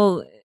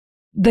beautiful,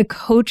 the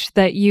coach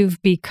that you've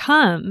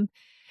become,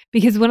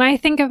 because when I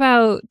think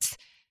about,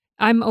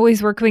 I'm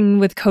always working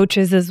with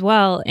coaches as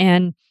well,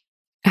 and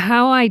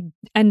how I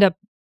end up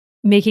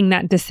making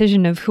that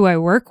decision of who I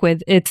work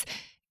with, it's,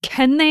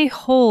 can they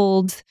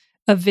hold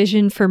a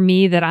vision for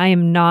me that I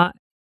am not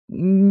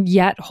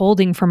yet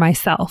holding for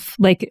myself,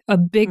 like a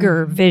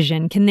bigger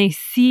vision? Can they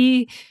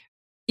see,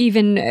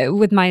 even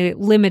with my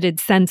limited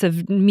sense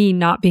of me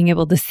not being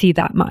able to see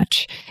that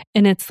much?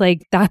 And it's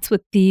like, that's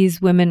what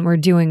these women were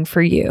doing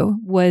for you,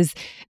 was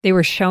they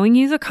were showing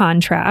you the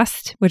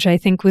contrast, which I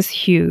think was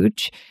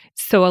huge.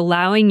 So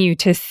allowing you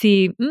to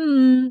see,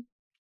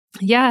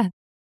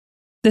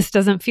 this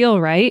doesn't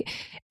feel right.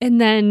 And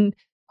then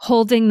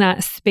holding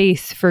that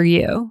space for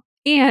you.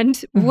 And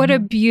what a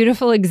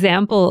beautiful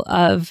example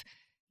of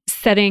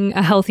setting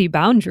a healthy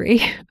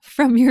boundary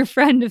from your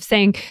friend of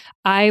saying,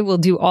 I will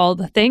do all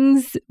the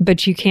things,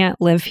 but you can't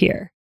live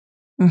here.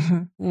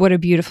 What a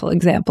beautiful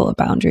example of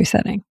boundary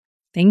setting.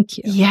 Thank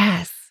you.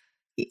 Yes.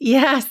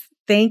 Yes.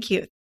 Thank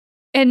you.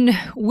 And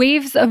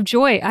Waves of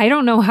Joy. I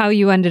don't know how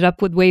you ended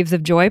up with Waves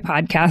of Joy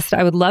podcast.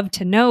 I would love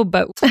to know.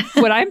 But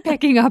what I'm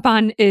picking up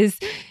on is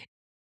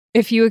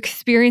if you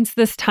experience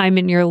this time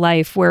in your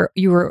life where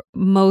you were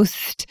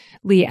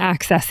mostly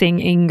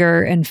accessing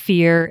anger and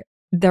fear,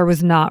 there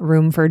was not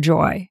room for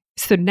joy.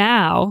 So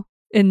now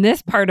in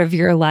this part of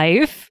your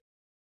life,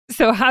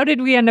 so how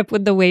did we end up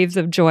with the Waves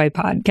of Joy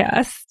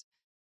podcast?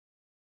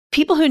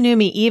 People who knew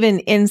me, even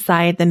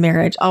inside the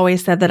marriage,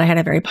 always said that I had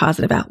a very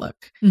positive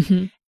outlook.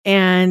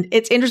 And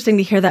it's interesting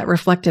to hear that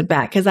reflected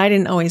back because I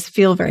didn't always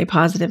feel very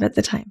positive at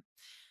the time.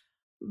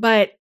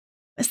 But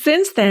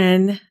since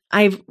then,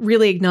 I've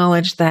really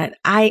acknowledged that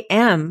I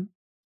am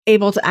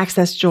able to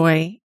access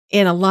joy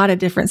in a lot of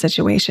different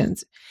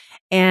situations.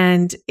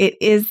 And it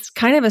is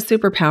kind of a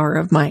superpower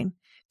of mine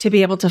to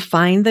be able to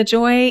find the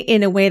joy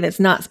in a way that's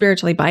not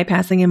spiritually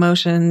bypassing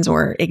emotions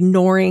or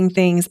ignoring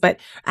things, but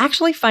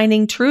actually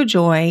finding true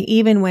joy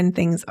even when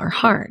things are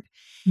hard.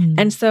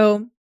 And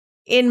so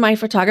in my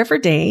photographer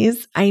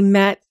days, I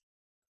met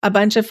a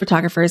bunch of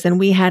photographers and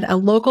we had a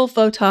local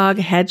photog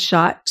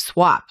headshot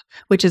swap,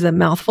 which is a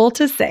mouthful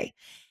to say.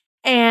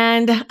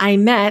 And I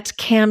met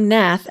Cam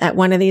Neth at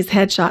one of these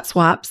headshot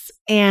swaps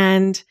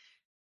and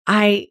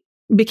I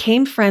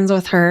became friends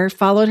with her,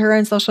 followed her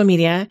on social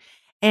media.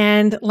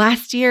 And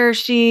last year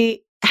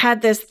she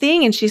had this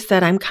thing and she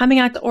said, I'm coming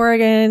out to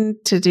Oregon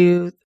to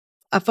do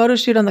a photo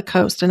shoot on the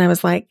coast. And I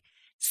was like,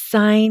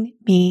 sign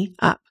me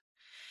up.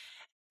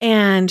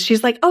 And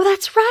she's like, oh,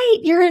 that's right.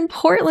 You're in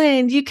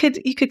Portland. You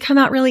could come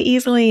out really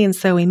easily. And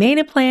so we made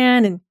a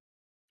plan and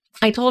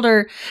I told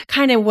her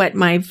kind of what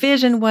my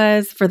vision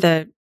was for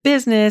the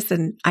business.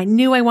 And I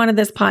knew I wanted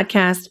this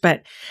podcast,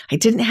 but I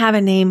didn't have a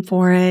name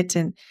for it.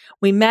 And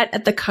we met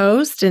at the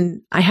coast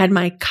and I had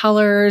my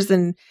colors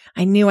and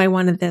I knew I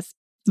wanted this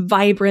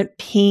vibrant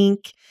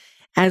pink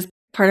as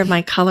part of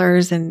my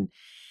colors. And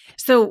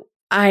so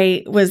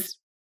I was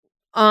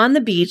on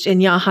the beach in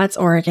Yachats,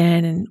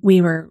 Oregon, and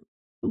we were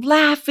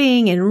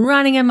laughing and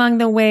running among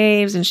the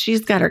waves. And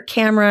she's got her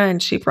camera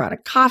and she brought a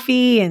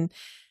coffee and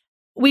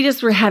we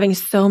just were having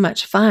so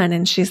much fun.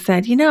 And she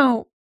said,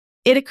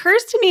 it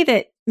occurs to me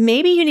that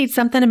maybe you need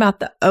something about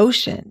the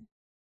ocean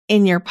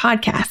in your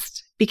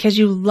podcast because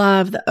you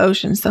love the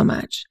ocean so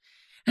much.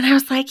 And I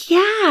was like,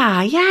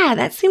 yeah,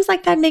 that seems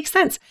like that makes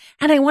sense.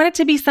 And I want it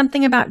to be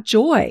something about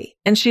joy.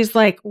 And she's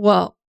like,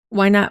 well,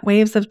 why not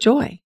Waves of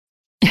Joy?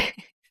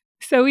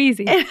 So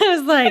easy. And I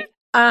was like,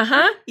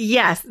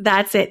 yes,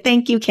 that's it.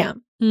 Thank you,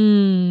 Kim.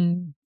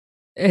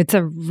 It's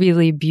a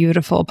really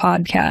beautiful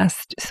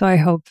podcast. So I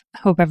hope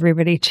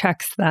everybody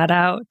checks that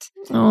out.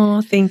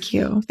 Oh, thank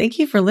you. Thank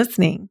you for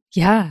listening.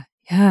 Yeah.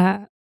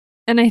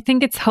 And I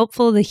think it's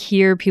helpful to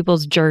hear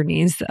people's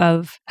journeys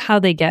of how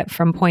they get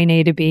from point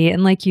A to B.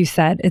 And like you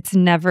said, it's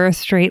never a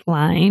straight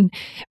line,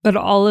 but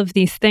all of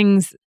these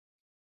things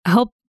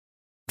help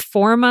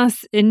form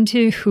us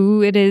into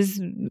who it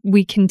is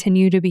we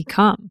continue to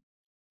become.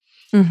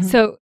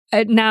 So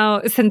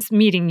now, since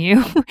meeting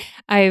you,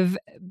 I've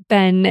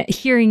been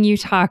hearing you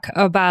talk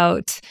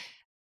about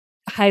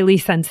highly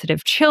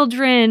sensitive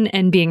children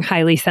and being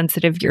highly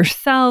sensitive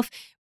yourself.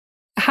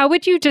 How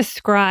would you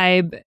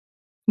describe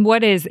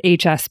what is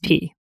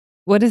HSP?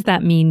 What does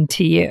that mean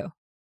to you?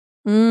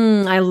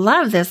 I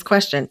love this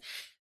question.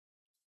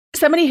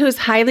 Somebody who's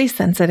highly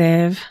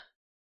sensitive,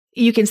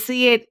 you can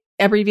see it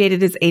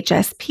abbreviated as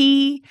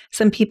HSP.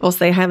 Some people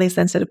say highly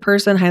sensitive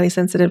person, highly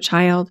sensitive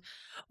child.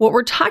 What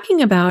we're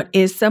talking about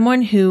is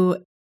someone who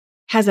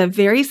has a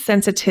very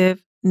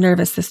sensitive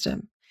nervous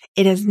system.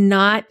 It is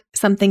not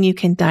something you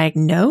can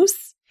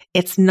diagnose.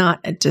 It's not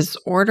a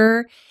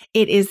disorder.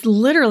 It is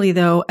literally,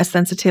 though, a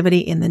sensitivity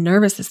in the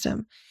nervous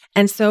system.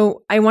 And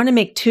so I want to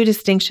make two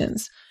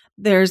distinctions.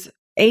 There's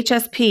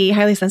HSP,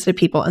 highly sensitive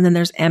people, and then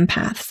there's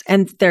empaths.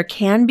 And there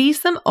can be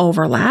some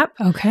overlap,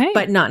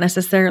 but not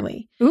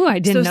necessarily. Ooh, I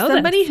didn't know that. So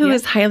somebody who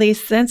is highly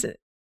sensitive.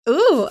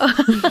 Ooh,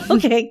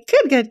 okay,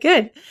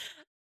 good.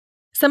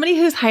 Somebody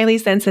who's highly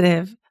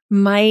sensitive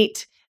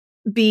might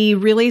be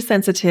really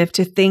sensitive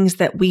to things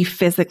that we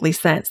physically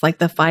sense, like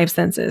the five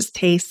senses: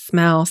 taste,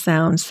 smell,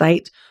 sound,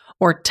 sight,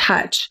 or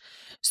touch.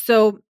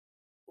 So,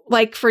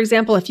 like, for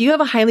example, if you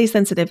have a highly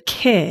sensitive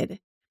kid,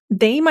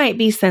 they might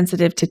be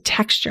sensitive to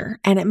texture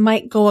and it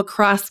might go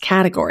across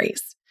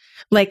categories.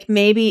 Like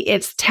maybe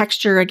it's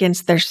texture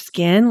against their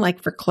skin,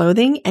 like for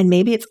clothing, and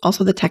maybe it's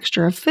also the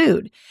texture of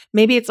food.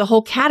 Maybe it's a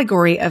whole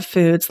category of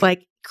foods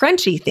like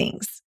crunchy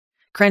things.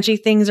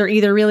 Crunchy things are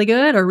either really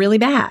good or really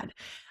bad.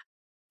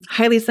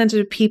 Highly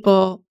sensitive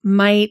people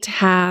might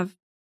have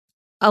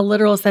a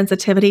literal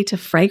sensitivity to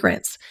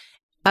fragrance.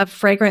 A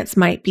fragrance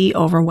might be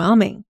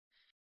overwhelming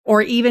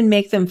or even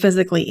make them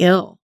physically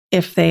ill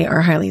if they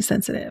are highly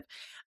sensitive.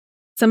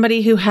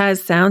 Somebody who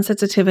has sound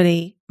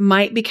sensitivity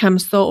might become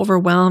so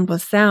overwhelmed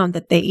with sound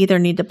that they either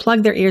need to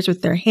plug their ears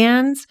with their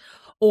hands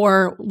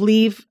or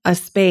leave a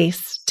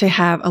space to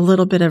have a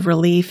little bit of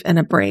relief and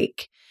a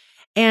break.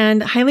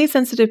 And highly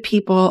sensitive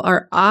people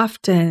are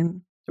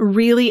often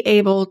really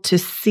able to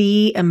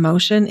see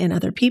emotion in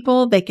other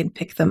people. They can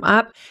pick them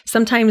up.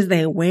 Sometimes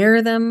they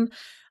wear them.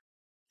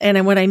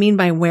 And what I mean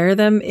by wear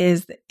them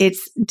is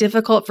it's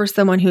difficult for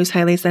someone who's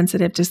highly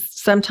sensitive to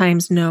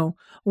sometimes know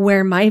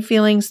where my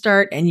feelings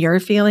start and your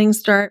feelings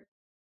start.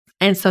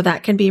 And so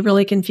that can be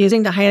really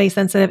confusing to highly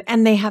sensitive.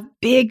 And they have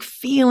big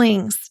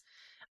feelings,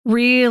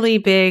 really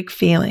big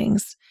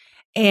feelings.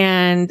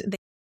 And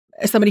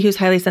somebody who's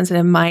highly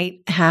sensitive might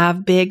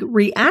have big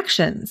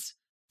reactions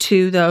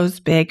to those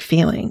big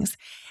feelings.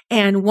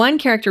 And one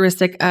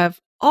characteristic of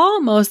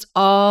almost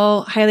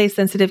all highly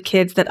sensitive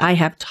kids that I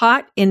have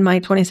taught in my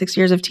 26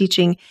 years of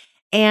teaching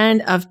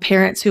and of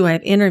parents who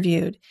I've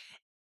interviewed,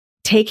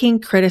 taking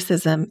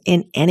criticism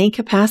in any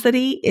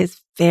capacity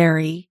is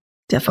very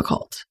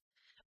difficult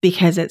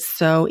because it's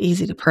so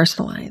easy to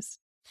personalize.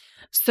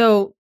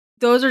 So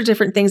those are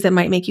different things that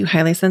might make you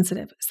highly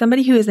sensitive.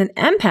 Somebody who is an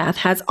empath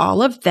has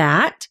all of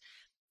that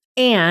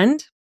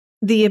and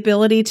the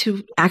ability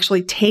to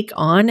actually take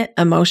on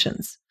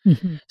emotions.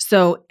 Mm-hmm.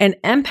 So an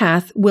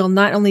empath will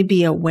not only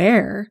be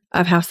aware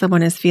of how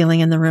someone is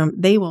feeling in the room,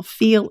 they will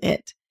feel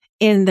it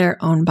in their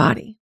own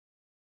body.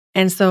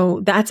 And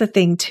so that's a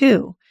thing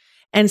too.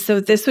 And so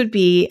this would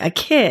be a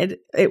kid,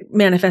 it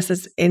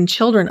manifests in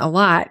children a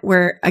lot,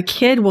 where a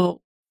kid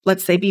will,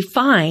 let's say, be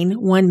fine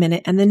 1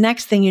 minute, and the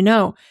next thing you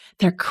know,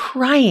 they're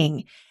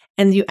crying,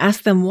 and you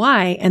ask them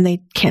why, and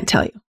they can't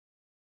tell you.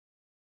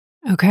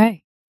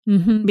 Okay.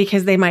 Mm-hmm.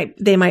 Because they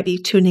might be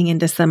tuning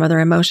into some other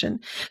emotion.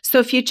 So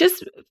if you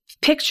just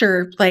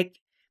picture like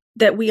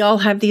that we all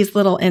have these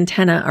little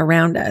antennae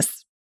around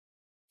us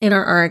in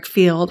our auric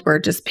field, we're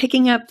just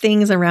picking up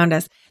things around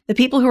us. The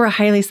people who are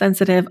highly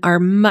sensitive are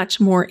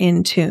much more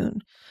in tune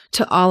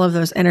to all of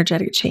those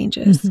energetic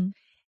changes. Mm-hmm.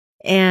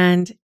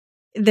 And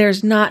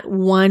there's not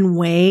one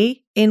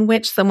way in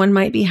which someone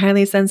might be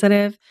highly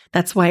sensitive.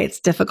 That's why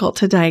it's difficult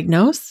to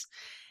diagnose.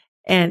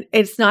 And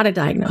it's not a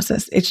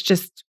diagnosis. It's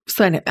just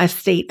a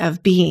state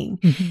of being.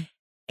 Mm-hmm.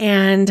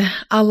 And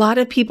a lot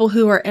of people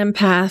who are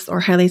empaths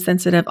or highly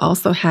sensitive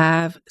also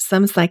have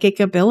some psychic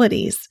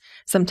abilities.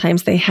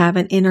 Sometimes they have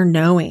an inner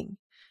knowing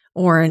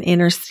or an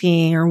inner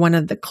seeing or one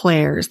of the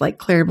clairs, like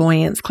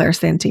clairvoyance,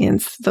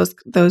 clairsentience,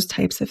 those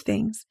types of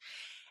things.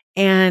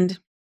 And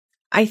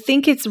I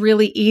think it's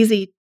really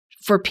easy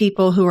for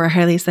people who are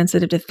highly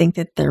sensitive to think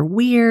that they're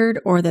weird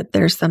or that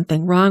there's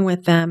something wrong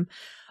with them.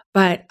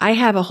 But I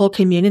have a whole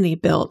community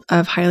built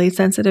of highly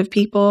sensitive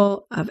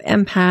people, of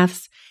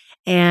empaths.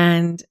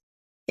 And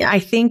I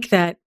think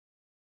that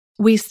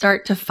we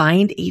start to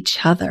find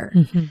each other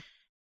mm-hmm.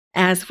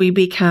 as we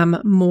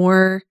become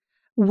more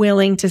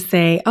willing to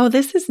say, oh,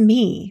 this is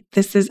me.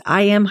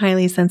 I am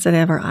highly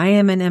sensitive, or I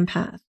am an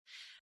empath.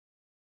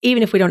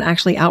 Even if we don't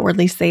actually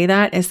outwardly say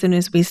that, as soon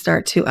as we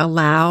start to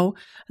allow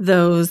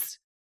those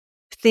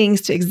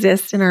things to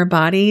exist in our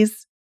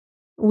bodies,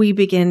 we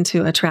begin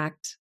to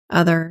attract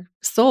other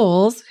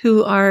souls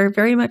who are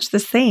very much the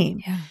same.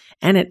 Yeah.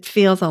 And it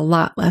feels a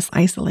lot less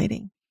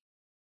isolating.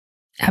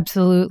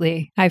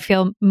 Absolutely. I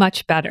feel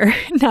much better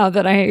now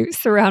that I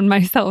surround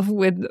myself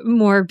with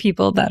more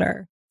people that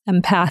are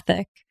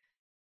empathic.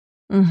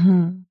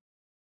 Mm-hmm.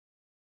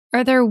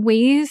 Are there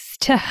ways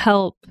to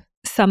help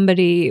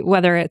somebody,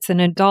 whether it's an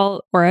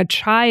adult or a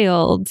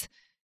child,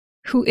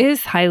 who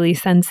is highly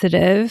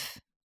sensitive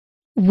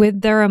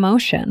with their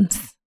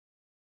emotions?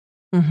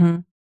 Mm-hmm.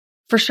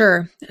 For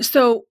sure.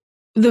 So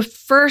the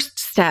first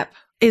step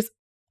is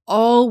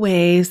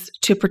always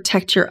to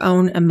protect your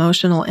own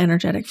emotional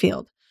energetic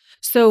field.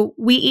 So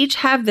we each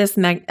have this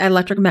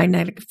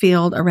electromagnetic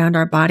field around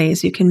our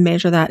bodies. You can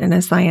measure that in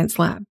a science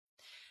lab.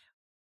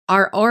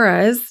 Our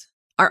auras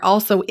are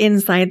also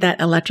inside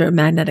that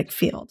electromagnetic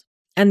field.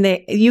 And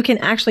you can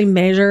actually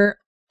measure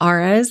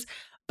auras,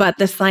 but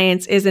the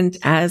science isn't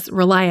as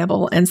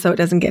reliable, and so it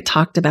doesn't get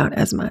talked about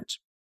as much.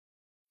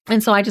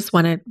 And so I just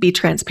want to be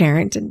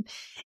transparent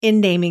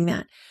in naming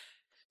that.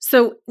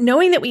 So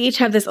knowing that we each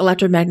have this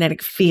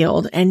electromagnetic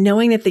field and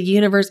knowing that the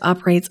universe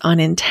operates on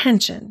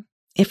intention,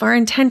 if our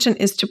intention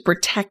is to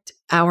protect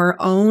our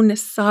own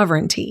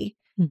sovereignty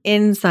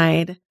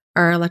inside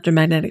our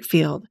electromagnetic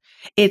field,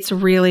 it's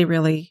really,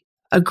 really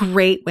a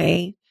great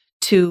way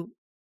to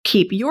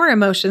keep your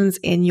emotions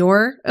in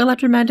your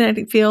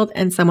electromagnetic field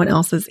and someone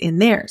else's in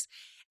theirs.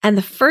 And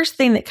the first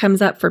thing that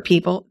comes up for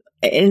people,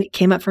 and it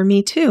came up for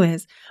me too,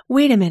 is,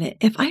 wait a minute,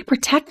 if I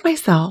protect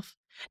myself,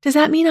 does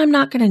that mean I'm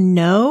not going to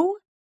know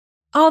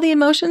all the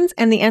emotions?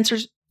 And the answer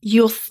is,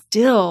 you'll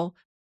still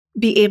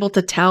be able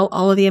to tell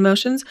all of the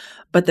emotions,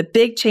 but the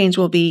big change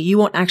will be you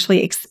won't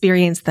actually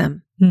experience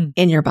them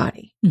in your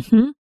body.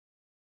 Mm-hmm.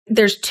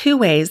 There's two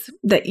ways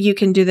that you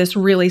can do this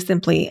really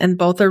simply, and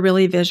both are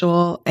really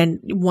visual, and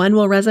one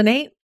will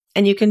resonate,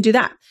 and you can do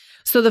that.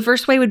 So the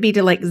first way would be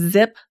to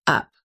zip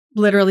up,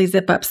 literally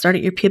zip up, start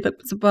at your pubic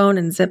bone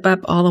and zip up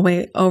all the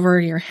way over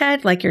your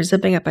head like you're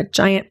zipping up a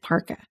giant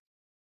parka.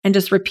 and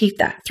just repeat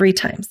that 3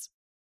 times.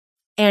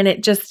 And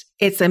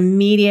it's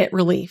immediate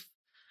relief.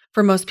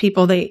 For most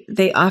people,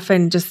 they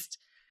often just,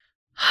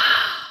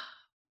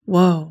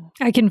 whoa.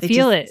 I can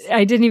feel it.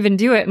 I didn't even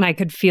do it and I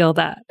could feel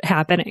that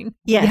happening.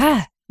 Yes.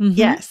 Yeah. Mm-hmm.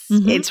 Yes.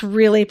 Mm-hmm. It's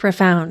really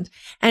profound.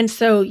 And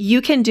so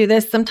you can do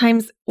this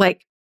sometimes,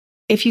 like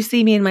if you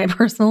see me in my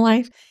personal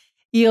life,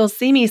 you'll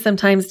see me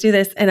sometimes do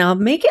this and I'll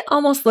make it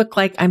almost look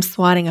like I'm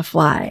swatting a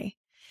fly.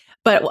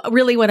 But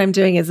really what I'm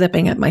doing is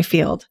zipping up my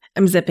field.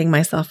 I'm zipping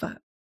myself up.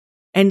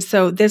 And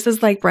so this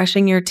is like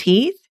brushing your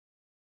teeth.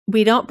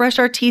 We don't brush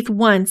our teeth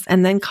once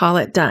and then call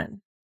it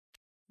done.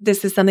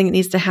 This is something that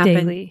needs to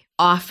happen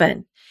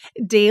often.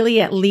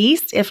 Daily at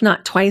least, if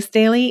not twice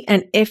daily.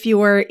 And if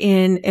you are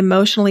in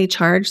emotionally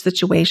charged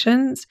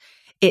situations,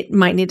 it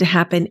might need to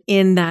happen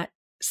in that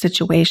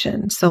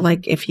situation. So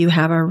like if you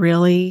have a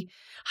really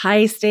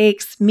high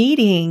stakes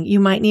meeting, you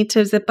might need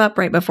to zip up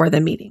right before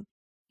the meeting.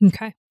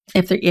 Okay.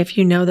 If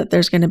you know that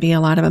there's going to be a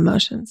lot of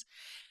emotions.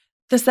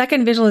 The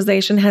second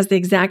visualization has the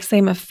exact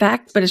same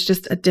effect, but it's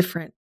just a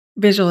different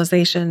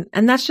visualization.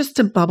 And that's just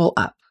to bubble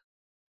up.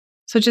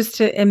 So just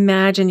to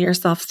imagine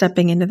yourself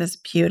stepping into this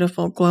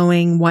beautiful,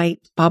 glowing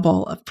white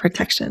bubble of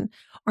protection.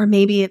 Or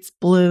maybe it's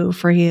blue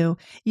for you.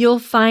 You'll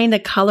find a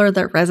color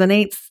that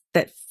resonates,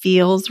 that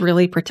feels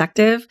really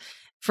protective.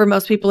 For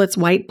most people, it's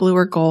white, blue,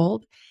 or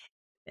gold.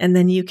 And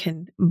then you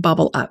can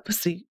bubble up.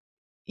 So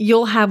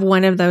you'll have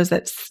one of those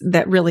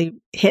that really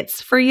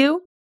hits for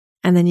you.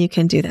 And then you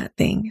can do that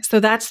thing. So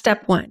that's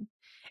step 1,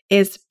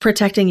 is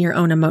protecting your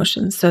own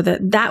emotions so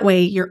that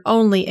way you're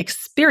only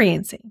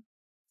experiencing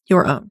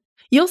your own.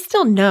 You'll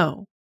still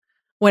know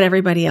what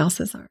everybody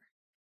else's are.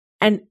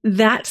 And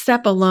that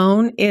step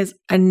alone is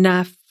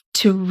enough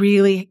to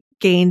really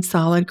gain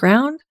solid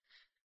ground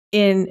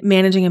in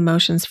managing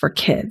emotions for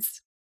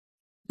kids.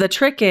 The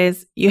trick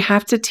is you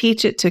have to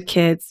teach it to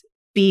kids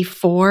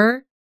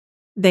before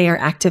they are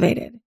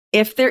activated.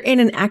 If they're in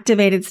an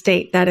activated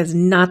state, that is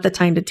not the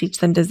time to teach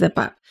them to zip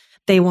up.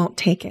 They won't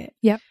take it.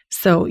 Yep.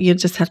 So you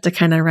just have to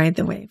kind of ride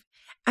the wave.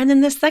 And then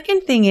the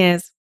second thing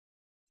is,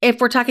 if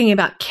we're talking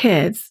about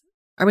kids,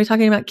 are we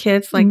talking about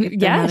kids? Like if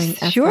they're having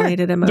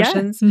escalated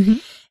emotions? Yeah. Mm-hmm.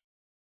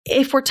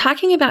 If we're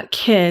talking about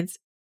kids,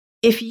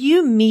 if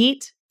you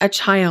meet a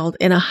child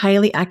in a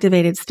highly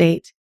activated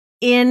state,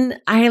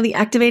 it's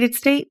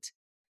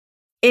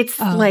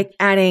like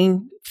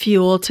adding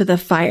fuel to the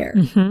fire.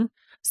 Mm-hmm.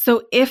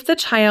 So if the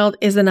child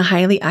is in a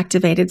highly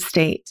activated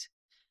state,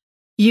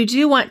 you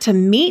do want to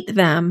meet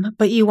them,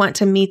 but you want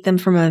to meet them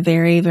from a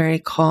very, very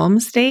calm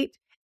state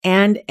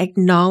and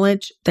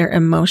acknowledge their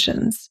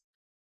emotions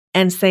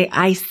and say,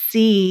 I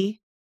see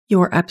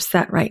you're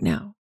upset right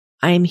now.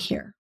 I'm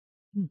here.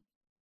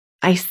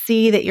 I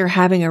see that you're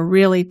having a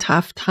really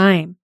tough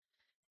time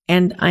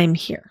and I'm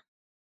here.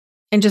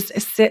 And just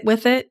sit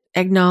with it,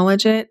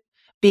 acknowledge it,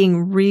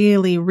 being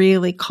really,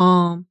 really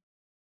calm.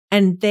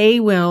 And they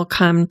will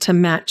come to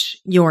match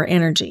your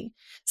energy.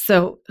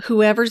 So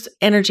whoever's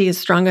energy is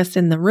strongest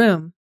in the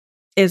room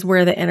is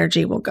where the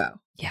energy will go.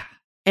 Yeah.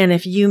 And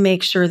if you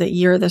make sure that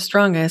you're the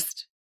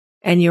strongest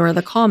and you're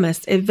the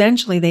calmest,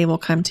 eventually they will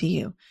come to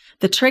you.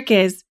 The trick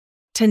is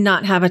to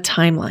not have a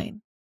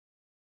timeline.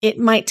 It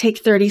might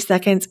take 30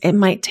 seconds. It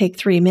might take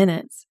 3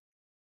 minutes.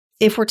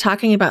 If we're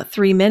talking about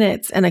 3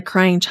 minutes and a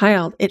crying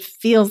child, it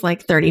feels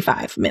like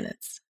 35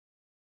 minutes.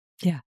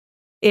 Yeah.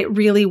 It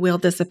really will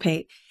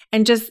dissipate.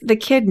 And just the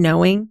kid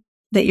knowing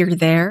that you're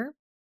there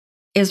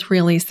is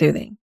really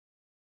soothing.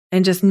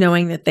 And just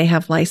knowing that they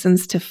have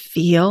license to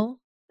feel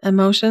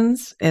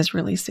emotions is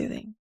really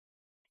soothing.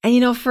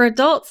 And for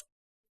adults,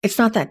 it's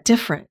not that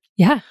different.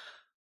 Yeah.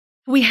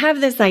 We have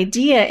this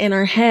idea in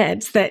our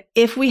heads that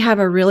if we have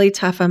a really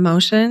tough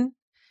emotion,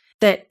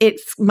 that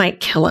it might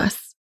kill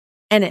us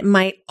and it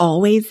might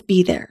always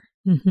be there.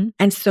 Mm-hmm.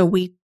 And so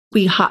we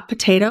hot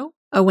potato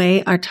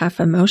away our tough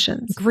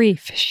emotions.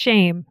 Grief,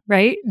 shame,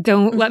 right?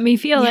 Don't let me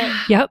feel it.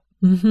 Yep.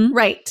 Mm-hmm.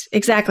 Right.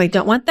 Exactly.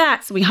 Don't want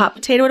that. So we hot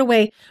potato it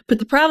away. But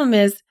the problem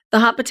is the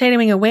hot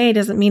potatoing away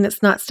doesn't mean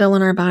it's not still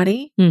in our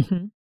body.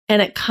 Mm-hmm.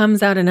 And it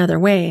comes out in other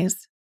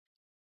ways.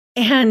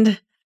 And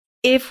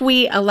if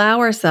we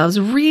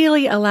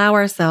really allow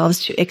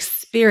ourselves to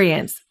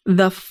experience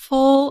the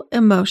full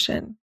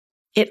emotion,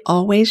 it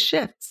always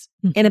shifts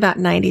in about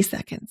 90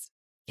 seconds.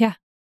 Yeah.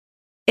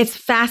 It's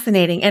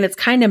fascinating and it's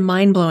kind of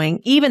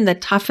mind-blowing, even the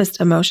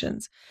toughest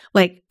emotions,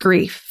 like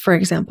grief, for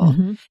example.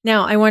 Mm-hmm.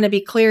 Now, I want to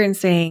be clear in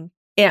saying,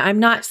 I'm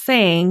not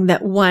saying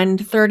that one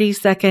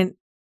 30-second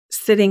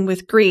sitting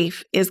with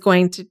grief is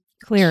going to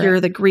cure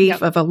the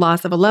grief of a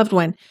loss of a loved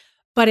one,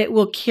 but it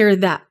will cure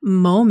that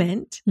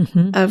moment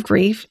of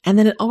grief. And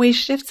then it always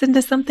shifts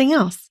into something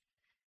else.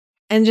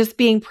 And just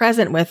being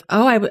present with,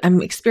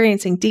 I'm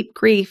experiencing deep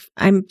grief.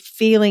 I'm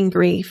feeling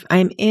grief.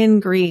 I'm in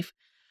grief.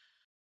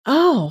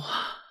 Oh,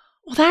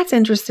 well, that's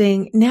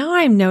interesting. Now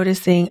I'm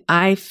noticing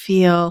I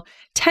feel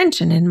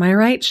tension in my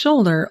right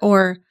shoulder,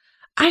 or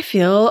I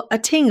feel a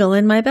tingle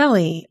in my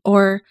belly,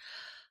 or,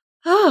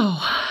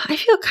 I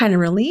feel kind of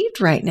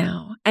relieved right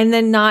now. And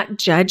then not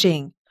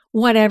judging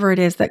whatever it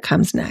is that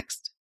comes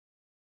next.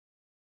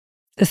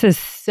 This is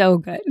so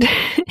good.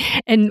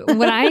 And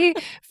when I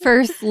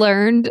first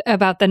learned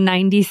about the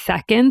 90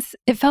 seconds,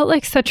 it felt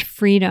like such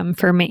freedom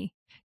for me.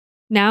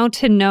 Now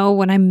to know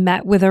when I'm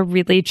met with a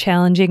really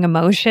challenging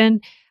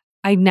emotion,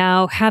 I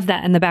now have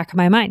that in the back of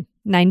my mind.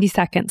 90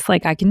 seconds,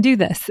 like I can do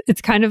this.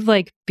 It's kind of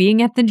like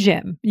being at the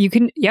gym. You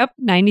can,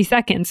 90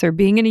 seconds, or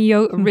being in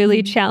a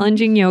really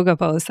challenging yoga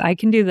pose. I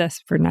can do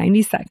this for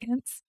 90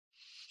 seconds.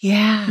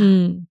 Yeah,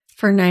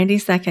 for 90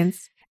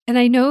 seconds. And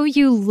I know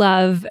you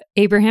love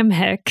Abraham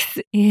Hicks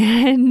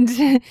and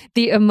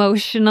the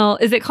emotional,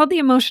 is it called the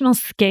emotional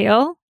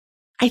scale?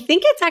 I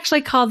think it's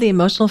actually called the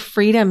emotional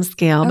freedom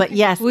scale, but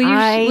yes,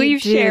 will you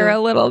share a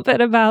little bit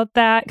about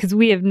that? Because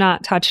we have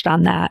not touched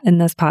on that in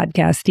this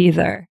podcast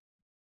either.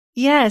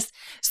 Yes.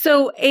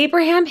 So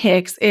Abraham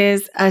Hicks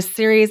is a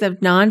series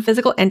of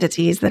non-physical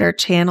entities that are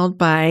channeled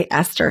by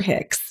Esther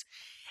Hicks.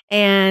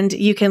 And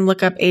you can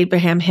look up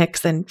Abraham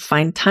Hicks and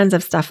find tons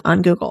of stuff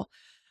on Google.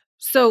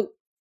 So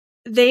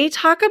they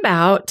talk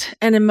about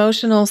an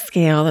emotional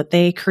scale that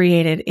they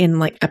created in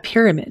like a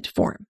pyramid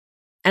form.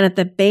 And at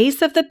the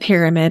base of the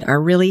pyramid are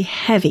really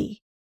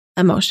heavy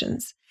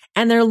emotions.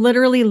 And they're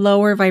literally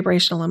lower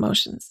vibrational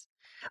emotions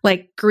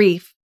like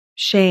grief,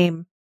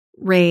 shame,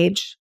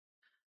 rage,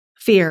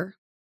 fear.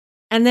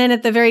 And then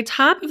at the very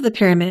top of the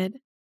pyramid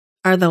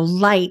are the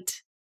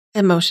light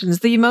emotions,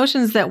 the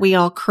emotions that we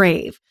all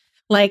crave,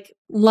 like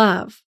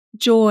love,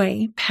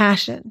 joy,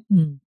 passion.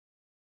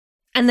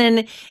 And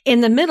then in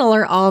the middle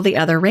are all the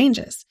other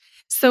ranges.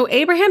 So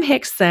Abraham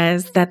Hicks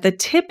says that the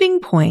tipping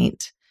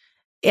point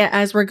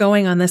as we're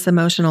going on this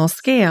emotional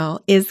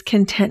scale is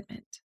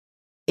contentment.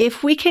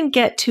 If we can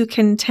get to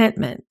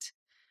contentment,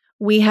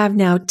 we have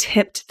now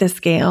tipped the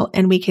scale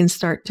and we can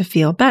start to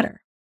feel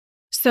better.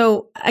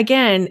 So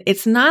again,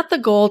 it's not the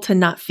goal to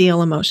not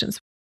feel emotions.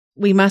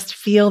 We must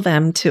feel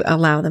them to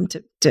allow them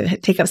to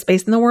take up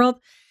space in the world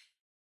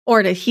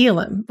or to heal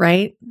them,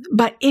 right?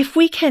 But if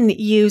we can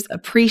use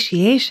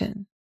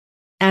appreciation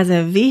as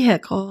a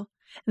vehicle,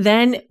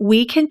 then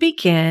we can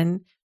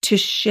begin to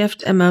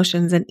shift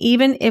emotions. And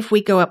even if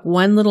we go up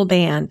one little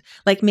band,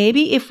 like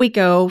maybe if we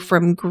go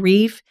from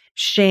grief,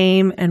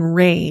 shame, and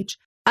rage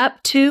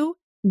up to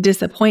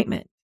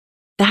disappointment,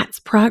 that's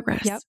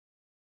progress. Yep.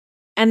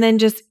 And then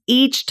just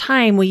each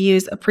time we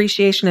use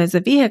appreciation as a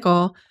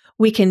vehicle,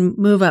 we can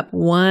move up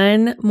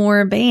one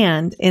more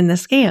band in the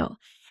scale.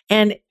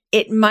 And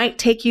it might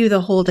take you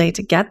the whole day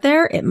to get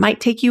there. It might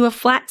take you a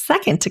flat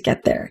second to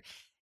get there.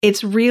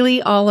 It's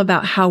really all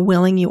about how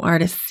willing you are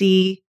to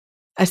see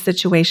a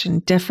situation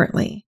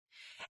differently.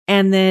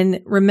 And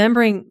then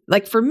remembering,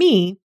 like for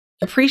me,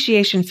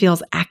 appreciation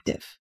feels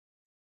active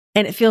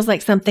and it feels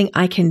like something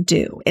I can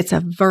do. It's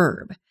a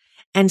verb.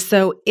 And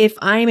so if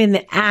I'm in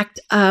the act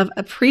of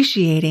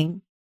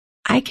appreciating,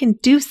 I can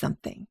do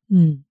something.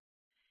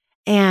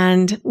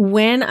 And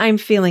when I'm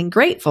feeling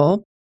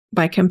grateful,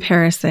 by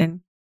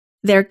comparison,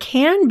 there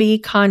can be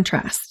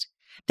contrast.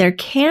 There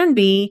can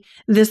be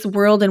this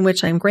world in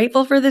which I'm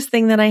grateful for this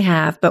thing that I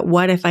have, but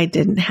what if I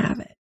didn't have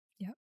it?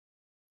 Yep.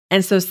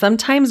 And so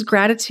sometimes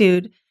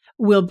gratitude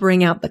will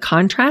bring out the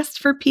contrast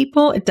for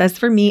people. It does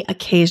for me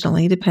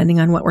occasionally,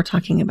 depending on what we're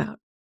talking about.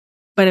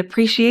 But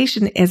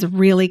appreciation is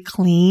really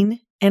clean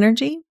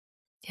energy.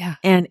 Yeah.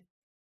 And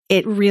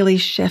it really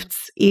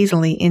shifts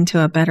easily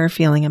into a better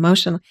feeling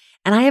emotion.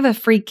 And I have a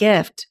free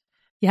gift.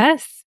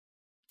 Yes.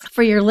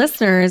 For your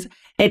listeners.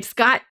 It's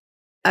got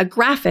a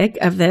graphic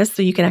of this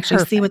so you can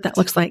actually see what that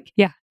looks like.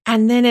 Yeah.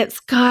 And then it's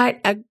got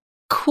a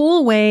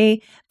cool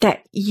way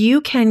that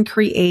you can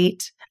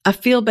create a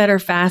feel better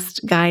fast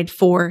guide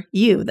for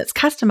you that's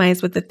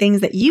customized with the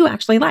things that you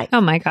actually like.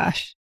 Oh my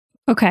gosh.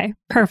 Okay.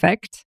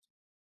 Perfect.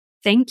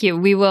 Thank you.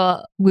 We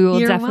will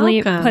You're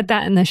definitely welcome. put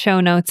that in the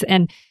show notes.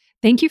 And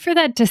thank you for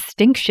that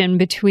distinction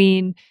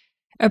between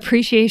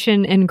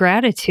appreciation and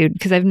gratitude,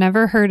 because I've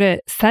never heard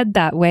it said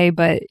that way,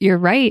 but you're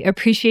right.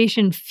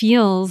 Appreciation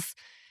feels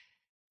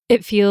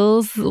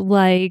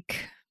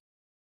like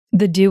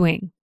the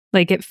doing,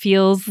 like it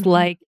feels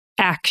like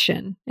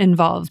action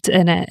involved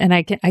in it. And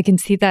I can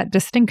see that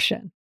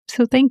distinction.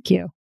 So thank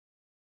you.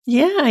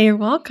 Yeah, you're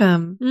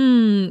welcome.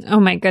 Oh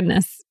my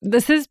goodness.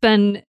 This has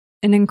been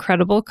an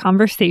incredible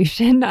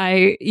conversation.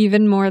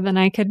 Even more than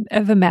I could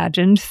have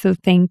imagined. So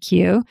thank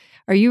you.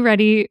 Are you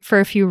ready for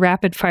a few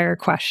rapid fire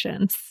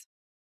questions?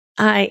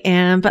 I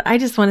am, but I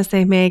just want to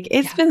say, Meg,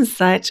 it's been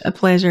such a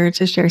pleasure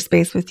to share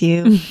space with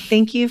you.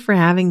 Thank you for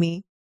having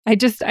me. I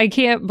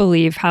can't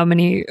believe how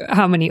many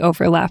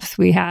overlaps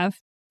we have.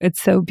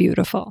 It's so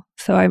beautiful.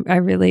 So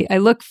I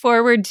look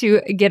forward to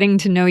getting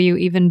to know you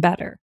even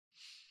better.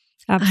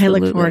 Absolutely.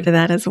 I look forward to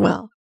that as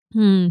well.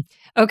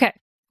 Okay.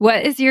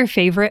 What is your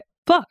favorite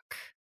book?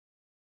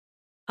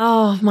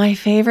 Oh, my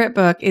favorite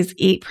book is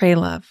Eat, Pray,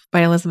 Love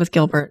by Elizabeth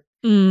Gilbert.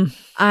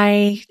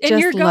 I just love it.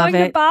 And you're going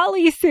to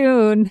Bali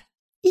soon.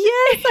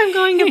 Yes, I'm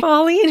going to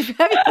Bali in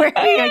February.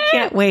 I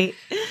can't wait.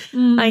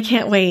 I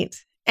can't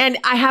wait. And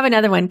I have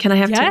another one. Can I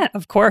have two? Yeah,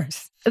 of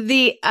course.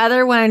 The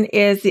other one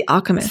is The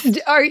Alchemist.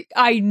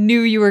 I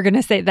knew you were going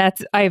to say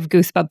I have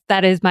goosebumps.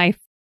 That is my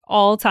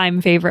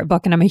all-time favorite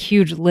book, and I'm a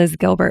huge Liz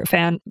Gilbert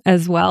fan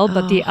as well,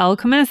 but The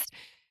Alchemist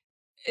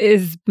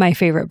is my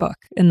favorite book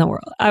in the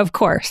world. Of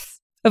course.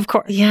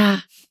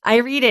 Yeah. I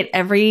read it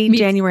every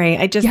January.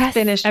 I just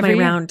finished my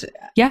round.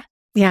 Yeah.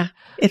 Yeah.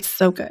 It's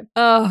so good.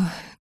 Oh,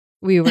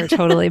 we were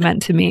totally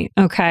meant to meet.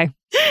 Okay.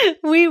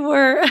 We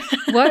were.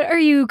 What are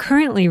you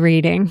currently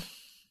reading?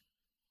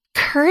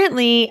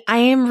 Currently, I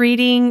am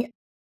reading,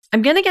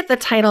 I'm going to get the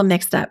title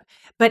mixed up,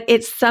 but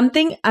it's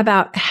something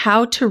about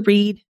how to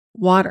read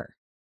water.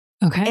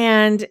 Okay.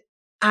 And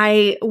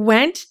I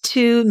went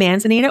to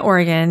Manzanita,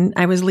 Oregon.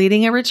 I was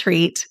leading a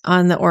retreat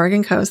on the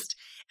Oregon coast,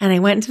 and I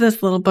went into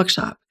this little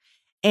bookshop,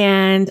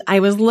 and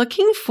I was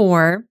looking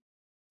for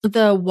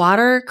the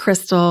water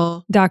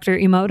crystal Dr.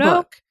 Emoto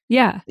book.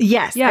 Yeah.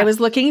 Yes. Yeah. I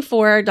was looking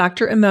for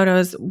Dr.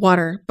 Emoto's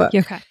water book.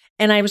 Okay.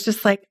 And I was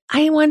just like,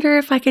 I wonder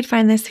if I could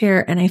find this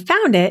here. And I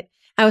found it.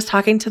 I was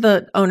talking to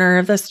the owner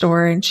of the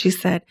store, and she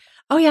said,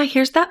 oh yeah,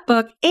 here's that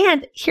book.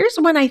 And here's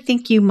one I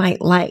think you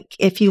might like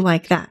if you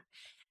like that.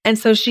 And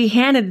so she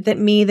handed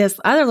me this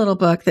other little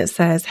book that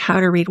says How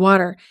to Read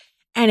Water.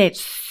 And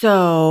it's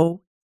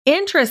so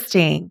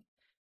interesting.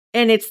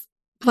 And it's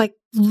like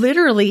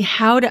literally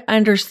how to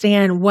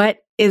understand what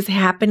is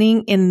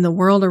happening in the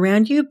world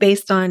around you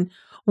based on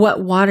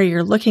what water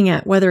you're looking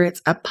at, whether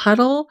it's a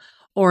puddle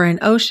or an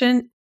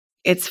ocean.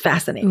 It's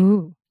fascinating.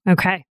 Ooh,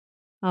 okay.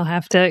 I'll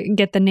have to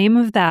get the name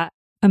of that.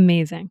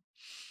 Amazing.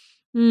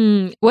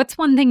 What's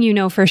one thing you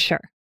know for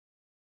sure?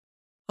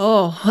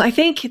 Oh, I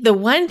think the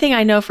one thing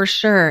I know for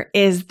sure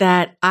is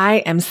that I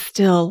am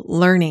still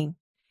learning.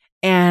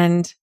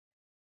 And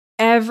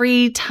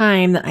every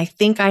time that I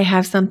think I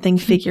have something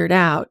figured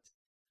out,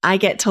 I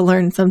get to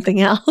learn something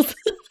else.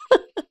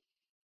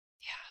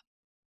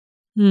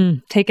 Yeah.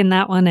 Taking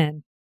that one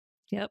in.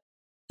 Yep.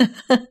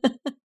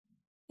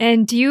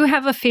 And do you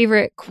have a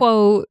favorite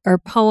quote or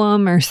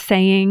poem or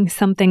saying,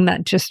 something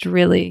that just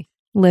really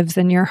lives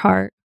in your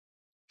heart?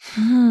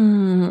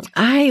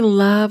 I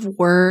love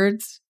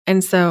words.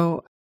 And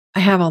so I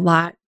have a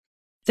lot.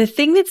 The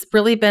thing that's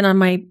really been on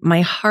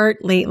my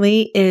heart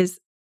lately is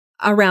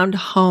around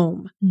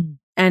home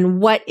and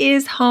what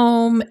is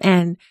home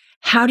and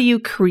how do you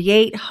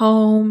create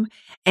home,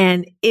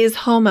 and is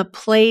home a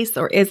place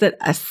or is it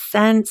a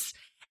sense?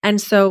 And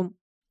so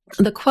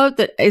the quote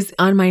that is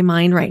on my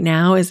mind right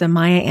now is a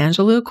Maya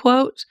Angelou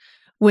quote,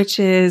 which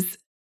is,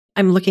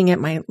 I'm looking at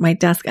my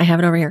desk. I have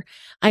it over here.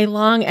 I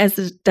long,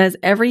 as does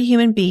every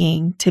human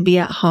being, to be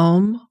at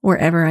home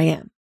wherever I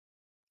am.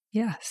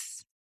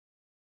 Yes.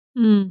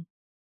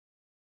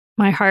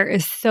 My heart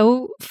is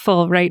so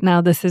full right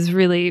now. This has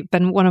really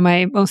been one of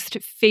my most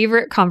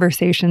favorite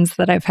conversations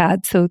that I've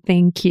had. So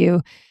thank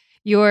you.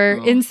 Your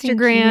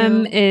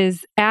Instagram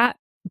is at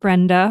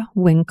Brenda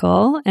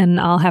Winkle, and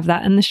I'll have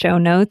that in the show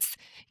notes.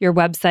 Your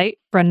website,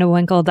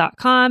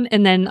 brendawinkle.com,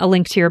 and then a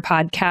link to your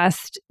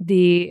podcast,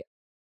 the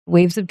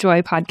Waves of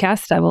Joy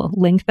podcast. I will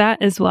link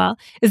that as well.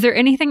 Is there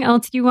anything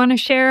else you want to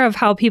share of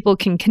how people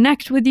can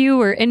connect with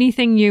you, or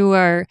anything you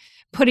are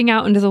putting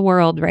out into the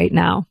world right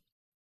now?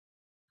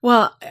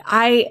 Well,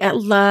 I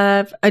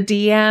love a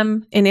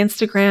DM in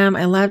Instagram.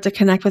 I love to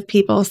connect with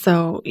people.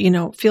 So,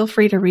 feel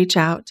free to reach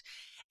out.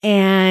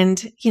 And,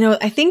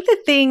 I think the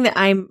thing that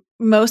I'm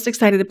most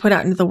excited to put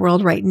out into the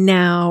world right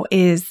now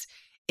is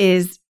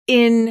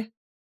in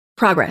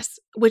progress,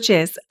 which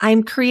is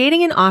I'm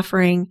creating an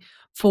offering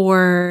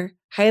for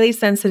highly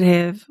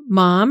sensitive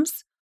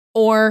moms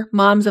or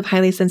moms of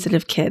highly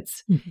sensitive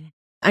kids. Mm-hmm.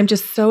 I'm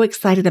just so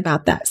excited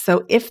about that.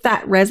 So if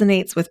that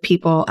resonates with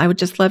people, I would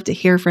just love to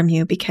hear from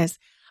you, because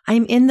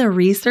I'm in the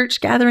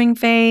research gathering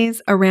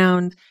phase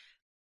around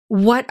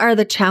what are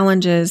the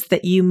challenges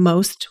that you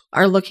most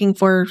are looking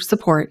for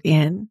support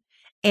in,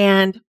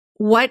 and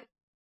what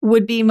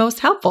would be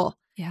most helpful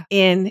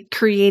in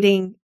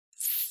creating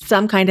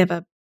some kind of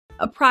a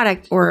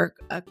product or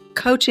a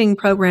coaching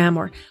program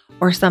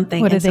or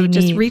something. What do they need?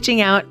 Just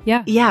reaching out.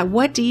 Yeah.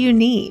 What do you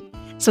need?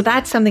 So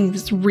that's something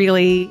that's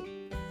really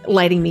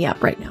lighting me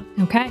up right now.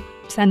 Okay.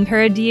 Send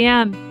her a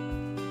DM.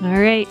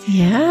 All right.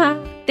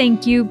 Yeah.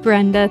 Thank you,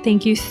 Brenda.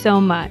 Thank you so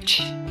much.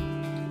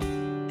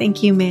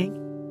 Thank you, Meg.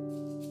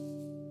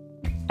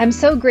 I'm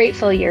so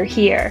grateful you're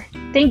here.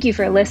 Thank you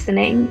for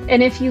listening.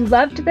 And if you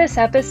loved this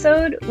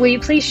episode, will you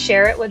please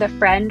share it with a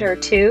friend or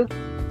two?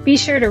 Be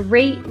sure to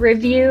rate,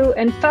 review,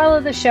 and follow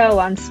the show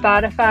on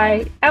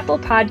Spotify, Apple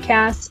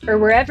Podcasts, or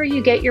wherever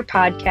you get your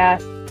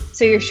podcasts,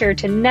 so you're sure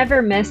to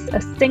never miss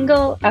a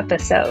single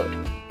episode.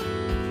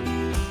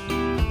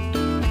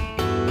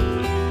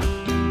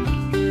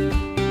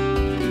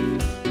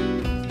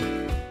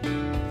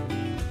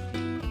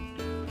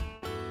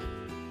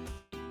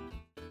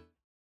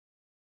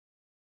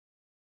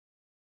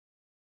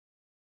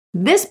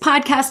 This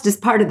podcast is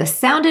part of the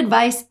Sound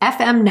Advice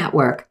FM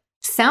network.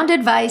 Sound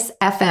Advice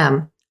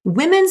FM,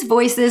 women's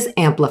voices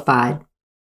amplified.